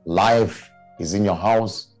 Life is in your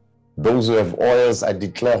house. Those who have oils, I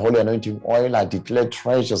declare holy anointing oil. I declare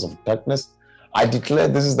treasures of darkness. I declare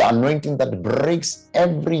this is the anointing that breaks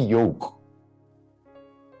every yoke.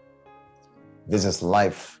 This is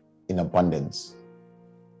life in abundance.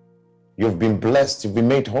 You've been blessed. You've been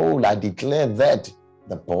made whole. I declare that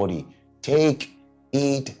the body. Take,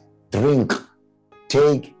 eat, drink.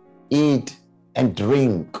 Take, eat, and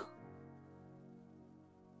drink.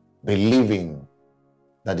 Believing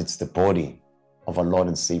that it's the body of our Lord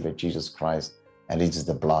and Savior Jesus Christ, and it is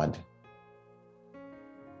the blood.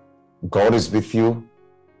 God is with you.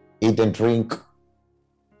 Eat and drink.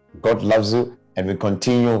 God loves you. And we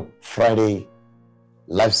continue Friday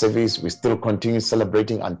live service. We still continue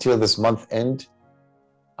celebrating until this month end.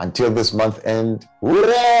 Until this month end.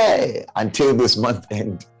 Hooray! Until this month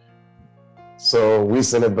end. So we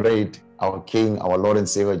celebrate our King, our Lord and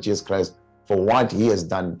Savior Jesus Christ for what he has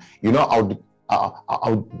done. You know,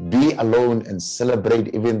 I'll be alone and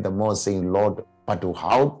celebrate even the more, saying, Lord, but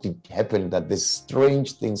how did it happen that these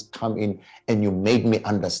strange things come in and you made me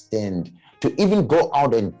understand to even go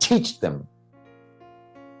out and teach them?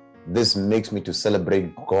 This makes me to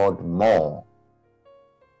celebrate God more.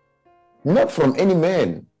 Not from any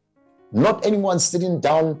man, not anyone sitting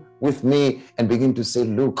down with me and begin to say,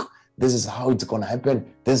 look, this is how it's going to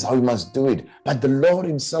happen. This is how you must do it. But the Lord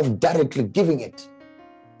himself directly giving it.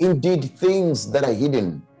 Indeed, things that are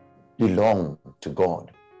hidden belong to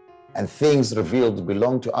God. And things revealed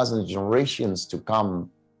belong to us and generations to come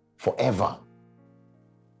forever.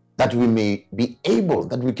 That we may be able,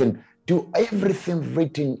 that we can do everything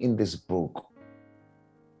written in this book.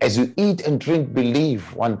 As you eat and drink,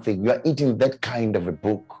 believe one thing. You are eating that kind of a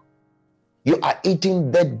book. You are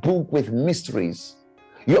eating that book with mysteries.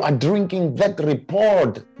 You are drinking that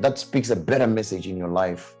report that speaks a better message in your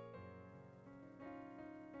life.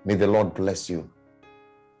 May the Lord bless you.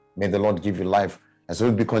 May the Lord give you life. As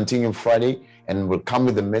we'll be continuing Friday, and we'll come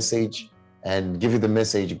with the message and give you the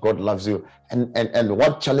message. God loves you. And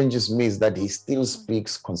what challenges me is that he still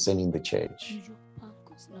speaks concerning the church.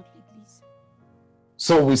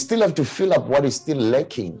 So we still have to fill up what is still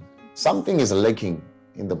lacking. Something is lacking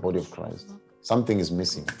in the body of Christ. Something is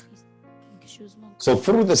missing. So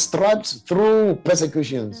through the stripes, through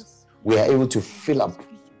persecutions, we are able to fill up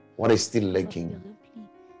what is still lacking.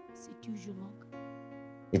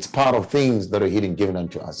 It's part of things that are hidden, given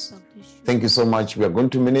unto us. Thank you so much. We are going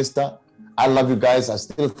to minister. I love you guys. I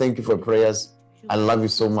still thank you for prayers. I love you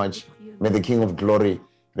so much. May the King of Glory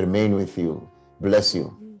remain with you. Bless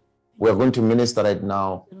you. We are going to minister right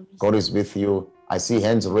now. God is with you. I see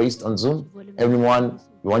hands raised on Zoom. Everyone,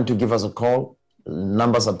 you want to give us a call?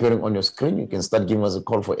 Numbers appearing on your screen. You can start giving us a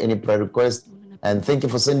call for any prayer request. And thank you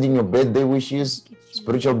for sending your birthday wishes,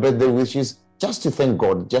 spiritual birthday wishes, just to thank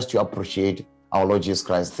God, just to appreciate our Lord Jesus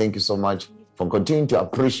Christ. Thank you so much for continuing to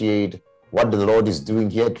appreciate what the Lord is doing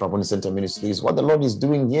here at Rabboni Center Ministries, what the Lord is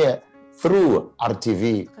doing here through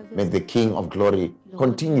RTV. May the King of Glory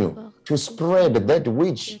continue to spread that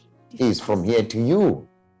which is from here to you.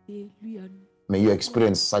 May you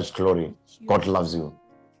experience such glory. God loves you.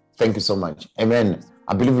 Thank you so much. Amen.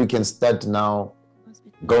 I believe we can start now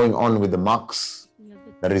going on with the marks,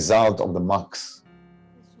 the result of the marks.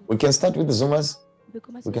 We can start with the Zoomers. We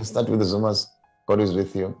commence We can with start with the Zoomers. God is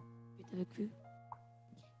with you. with you.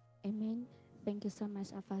 Amen. Thank you so much,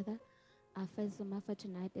 our Father. Our first Zoomer for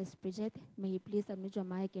tonight is Bridget. May you please unmute your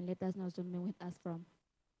mic and let us know Zooming with us from.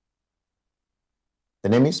 The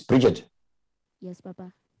name is Bridget. Yes,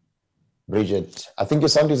 Papa. Bridget, I think your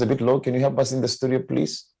sound is a bit low. Can you help us in the studio,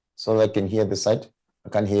 please? So that I can hear the side. I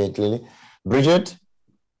can't hear it clearly. Bridget.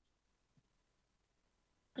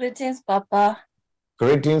 Greetings, Papa.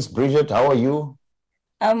 Greetings, Bridget. How are you?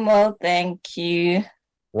 I'm well, thank you.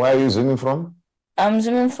 Where are you zooming from? I'm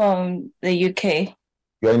zooming from the UK.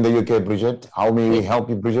 You're in the UK, Bridget. How may we help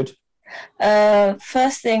you, Bridget?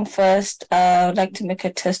 First thing first, I would like to make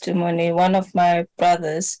a testimony. One of my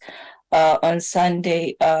brothers on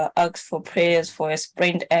Sunday asked for prayers for a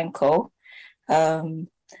sprained ankle. I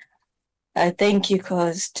thank you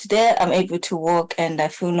because today I'm able to walk and I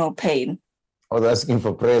feel no pain. I was asking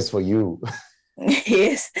for prayers for you.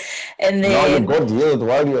 Yes. And Now you then, got healed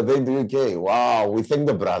while you were there in the UK. Wow, we thank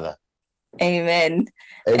the brother. amen.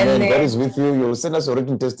 Amen. And God then- is with you. You will send us a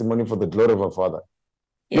written testimony for the glory of our Father.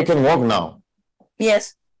 You Yes. can walk now.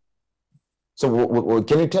 Yes. So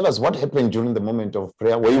can you tell us what happened during the moment of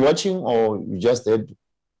prayer? Were you watching or you just heard?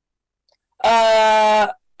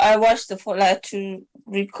 I watched to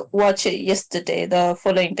watch it yesterday, the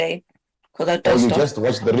following day, because I Or don't you stop. just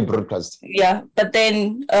watched the rebroadcast? Yeah, but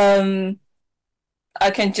then I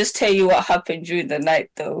can just tell you what happened during the night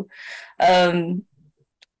though. During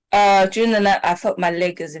the night I felt my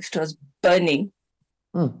leg as if it was burning.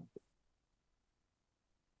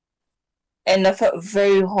 And I felt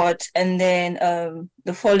very hot. And then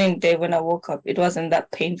the following day when I woke up, it wasn't that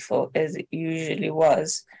painful as it usually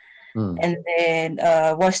was. And then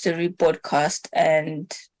watched the rebroadcast,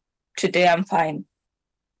 and today I'm fine.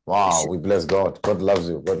 Wow, we bless God. God loves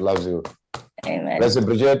you. God loves you. Amen. Blessed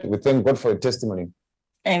Bridget, we thank God for your testimony.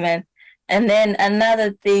 Amen. And then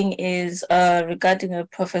another thing is regarding a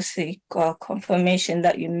prophecy or confirmation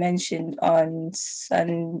that you mentioned on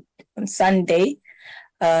Sunday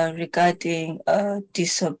regarding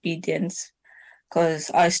disobedience,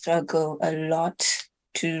 because I struggle a lot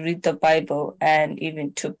to read the Bible and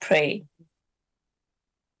even to pray.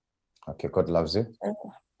 Okay, God loves you.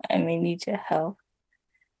 I may need your help.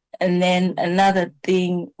 And then another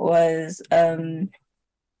thing was,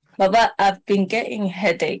 Baba, I've been getting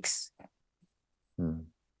headaches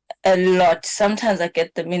a lot. Sometimes I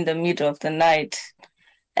get them in the middle of the night.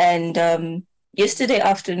 And yesterday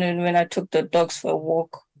afternoon when I took the dogs for a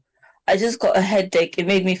walk, I just got a headache. It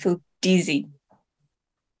made me feel dizzy.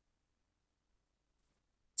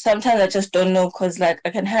 Sometimes I just don't know, because like I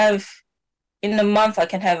can have, in a month, I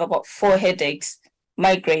can have about 4 headaches,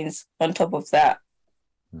 migraines on top of that.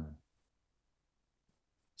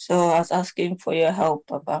 So I was asking for your help,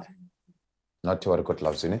 Papa. Not to worry, God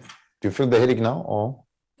loves you. Do you feel the headache now? Or?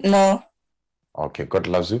 No. Okay, God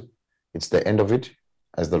loves you. It's the end of it.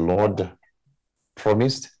 As the Lord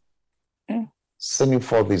promised, sending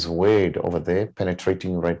forth His word over there,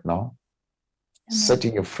 penetrating you right now,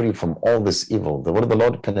 setting you free from all this evil. The word of the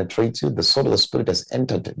Lord penetrates you. The sword of the Spirit has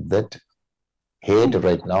entered that head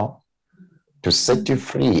right now to set you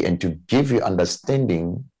free and to give you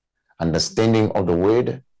understanding of the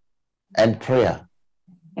word and prayer.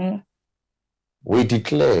 We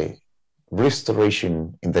declare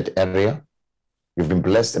restoration in that area. You've been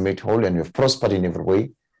blessed and made whole, and you've prospered in every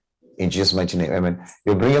way. In Jesus' mighty name, amen.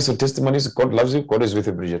 You bring us your testimonies. God loves you. God is with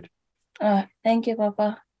you, Bridget. Thank you,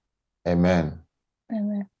 Papa. Amen.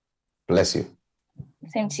 Amen. Bless you.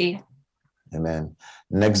 Same to you. Amen.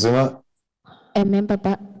 Next Zuma. Amen,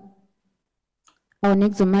 Papa. Our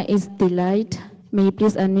next Zoomer is Delight. May you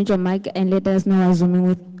please unmute your mic and let us know where Zooming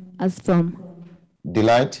with us from.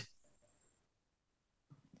 Delight.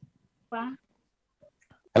 Papa,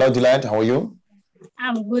 Hello, Delight. How are you?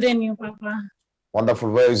 I'm good and you, Papa.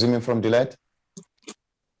 Wonderful. Where are you zooming from, Delight?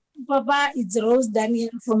 Papa, it's Rose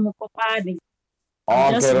Daniel from Mukopane.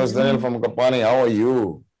 Okay, Rose Daniel from Kapani. How are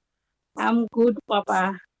you? I'm good,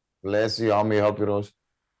 Papa. Bless you. How may I help you, Rose?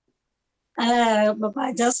 Papa,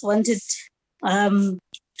 I just wanted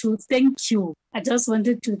to thank you. I just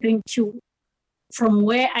wanted to thank you from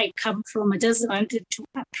where I come from. I just wanted to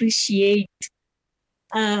appreciate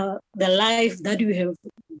the life that you have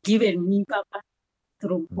given me, Papa,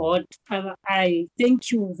 through God. Father, I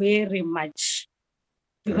thank you very much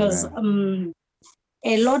because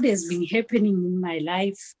a lot has been happening in my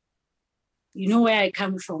life. You know where I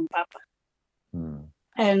come from, Papa.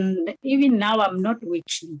 And even now I'm not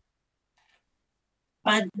working.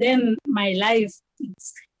 But then my life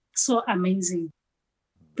is so amazing.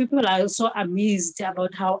 People are so amazed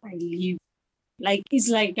about how I live. Like it's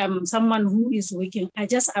like I'm someone who is working. I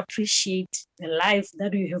just appreciate the life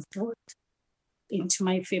that you have brought into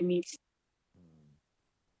my family.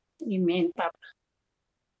 Amen, Papa.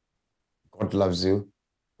 God loves you.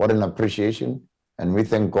 What an appreciation. And we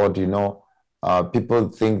thank God, people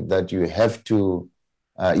think that you have to,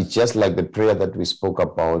 it's just like the prayer that we spoke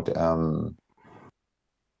about,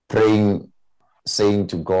 praying, saying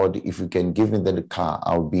to God, if you can give me the car,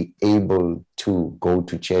 I'll be able to go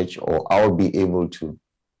to church, or I'll be able to.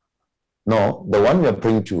 No, the one we are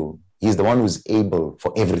praying to, he's the one who's able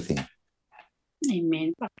for everything.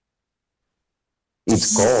 Amen, Papa.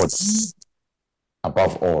 It's God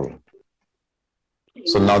above all.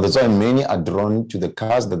 So now that's why many are drawn to the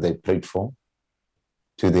cars that they prayed for,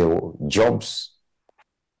 to their jobs,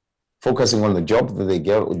 focusing on the job that they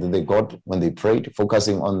got when they prayed,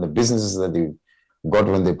 focusing on the businesses that they got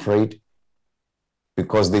when they prayed,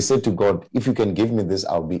 because they said to God, if you can give me this,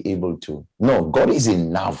 I'll be able to. No, God is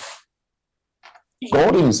enough.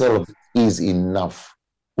 God himself is enough.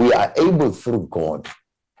 We are able through God.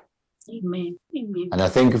 Amen. Amen. And I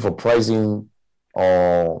thank you for praising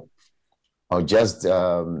or just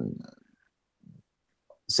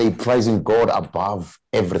say praising God above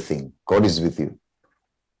everything. God is with you.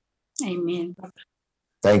 Amen, Papa.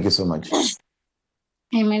 Thank you so much.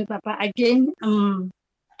 Amen, Papa. Again,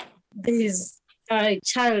 there's a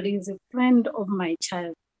child, is a friend of my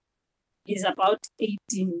child. He's about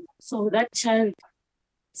 18. So that child,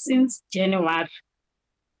 since January,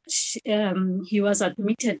 he was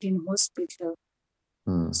admitted in hospital.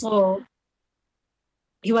 So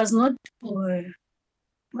he was not,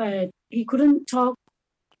 he couldn't talk,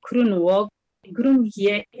 couldn't walk, he couldn't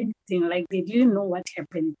hear anything. Like they didn't know what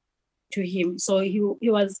happened to him. So he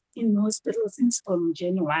was in hospital since from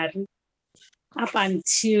January up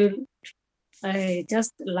until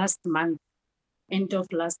just last month, end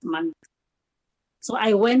of last month. So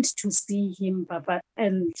I went to see him, Papa,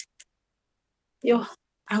 and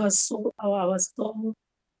I was so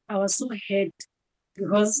hurt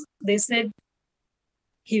because they said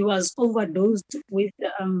he was overdosed with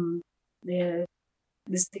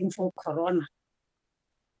this thing for corona.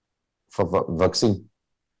 For vaccine?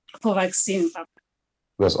 For vaccine, Papa.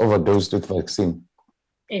 He was overdosed with vaccine.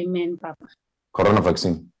 Amen, Papa. Corona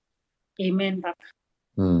vaccine. Amen, Papa.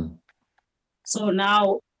 So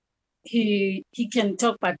now he can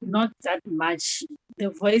talk, but not that much. The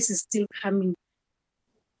voice is still coming.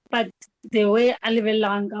 But the way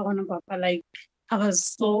Alivelanga on Papa, like I was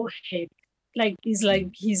so hurt. Like he's no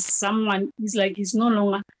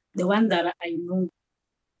longer the one that I know.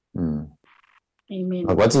 Amen.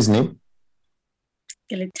 What's his name?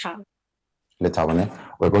 Letao.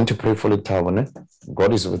 We're going to pray for Letao.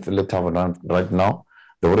 God is with Letao right now.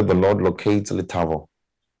 The word of the Lord locates Letao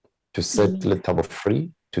to set Letao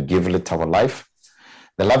free, to give Letao life.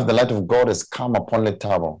 The light of God has come upon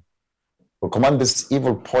Letao. We command this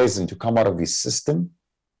evil poison to come out of his system,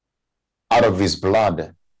 out of his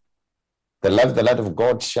blood. The light of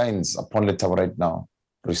God shines upon Letao right now,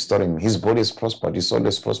 restoring him. His body is prospered, his soul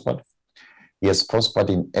is prospered. He has prospered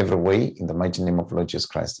in every way in the mighty name of Lord Jesus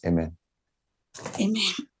Christ. Amen.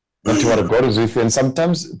 Amen. Not to what God is with you. And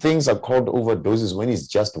sometimes things are called overdoses when it's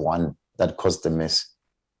just one that caused the mess.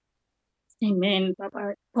 Amen,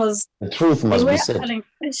 Papa. Because the truth must be said.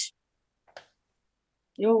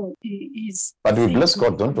 But we bless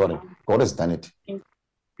God, don't worry. God has done it. Thank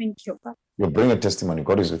you, Papa. You'll bring a testimony.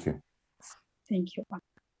 God is with you. Thank you, Papa.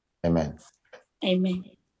 Amen. Amen.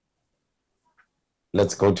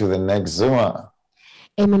 Let's go to the next Zoomer.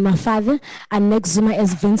 Amen, my Father. Our next Zoomer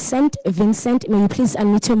is Vincent. Vincent, may you please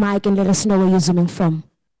unmute your mic and let us know where you're zooming from.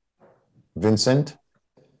 Vincent?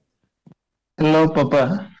 Hello,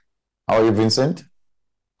 Papa. How are you, Vincent?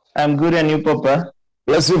 I'm good, and you, Papa?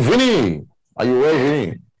 Bless you, Vinny. Are you well,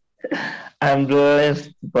 Vinny? I'm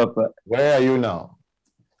blessed, Papa. Where are you now?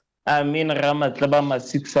 I'm in Ramatlabama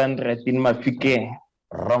 600 in Mafike.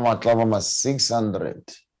 Ramatlabama 600.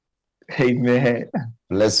 Amen.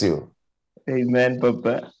 Bless you. Amen,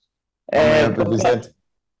 Papa. Papa,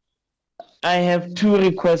 I have two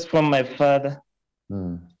requests from my father.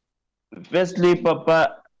 Firstly,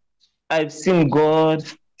 Papa, I've seen God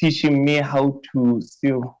teaching me how to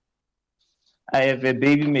sew. I have a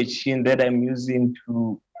baby machine that I'm using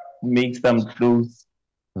to make some clothes.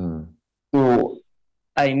 So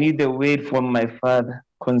I need a word from my father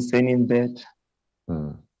concerning that.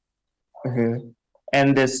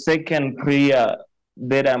 And the second prayer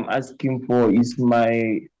that I'm asking for is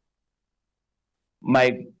my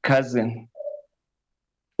cousin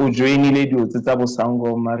who joined Lady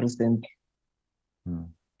Sangoma recently.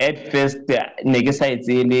 at first,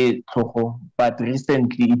 but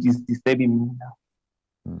recently it is disturbing me now.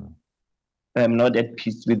 I'm not at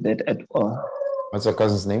peace with that at all. What's your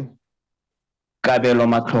cousin's name? Kabelo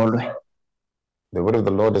Matlolwe. The word of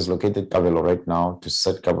the Lord has located Kabelo right now to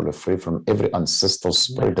set Kabelo free from every ancestral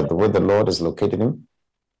spirit. The word of the Lord has located him.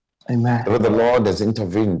 Amen. The word of the Lord has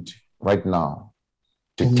intervened right now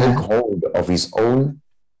to take hold of his own,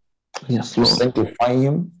 Yes, to Lord. sanctify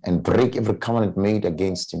him and break every covenant made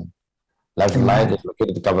against him. Life and light is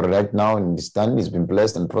located Kabelo right now, and he's done. He's been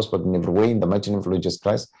blessed and prospered in every way in the mighty name of Lord Jesus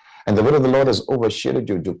Christ. And the word of the Lord has overshadowed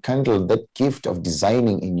you to kindle that gift of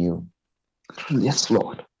designing in you. Yes,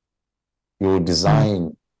 Lord. You will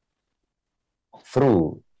design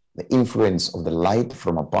through the influence of the light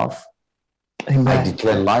from above. Amen. I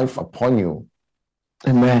declare life upon you.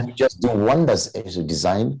 Amen. Just do wonders as you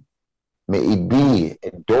design. May it be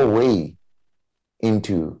a doorway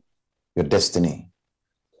into your destiny.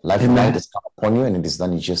 Life and light has come upon you, and it is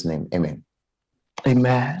done in Jesus' name. Amen.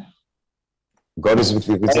 Amen. God is with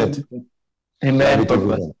you. He said, Amen.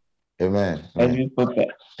 Amen. Amen.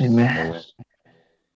 Amen.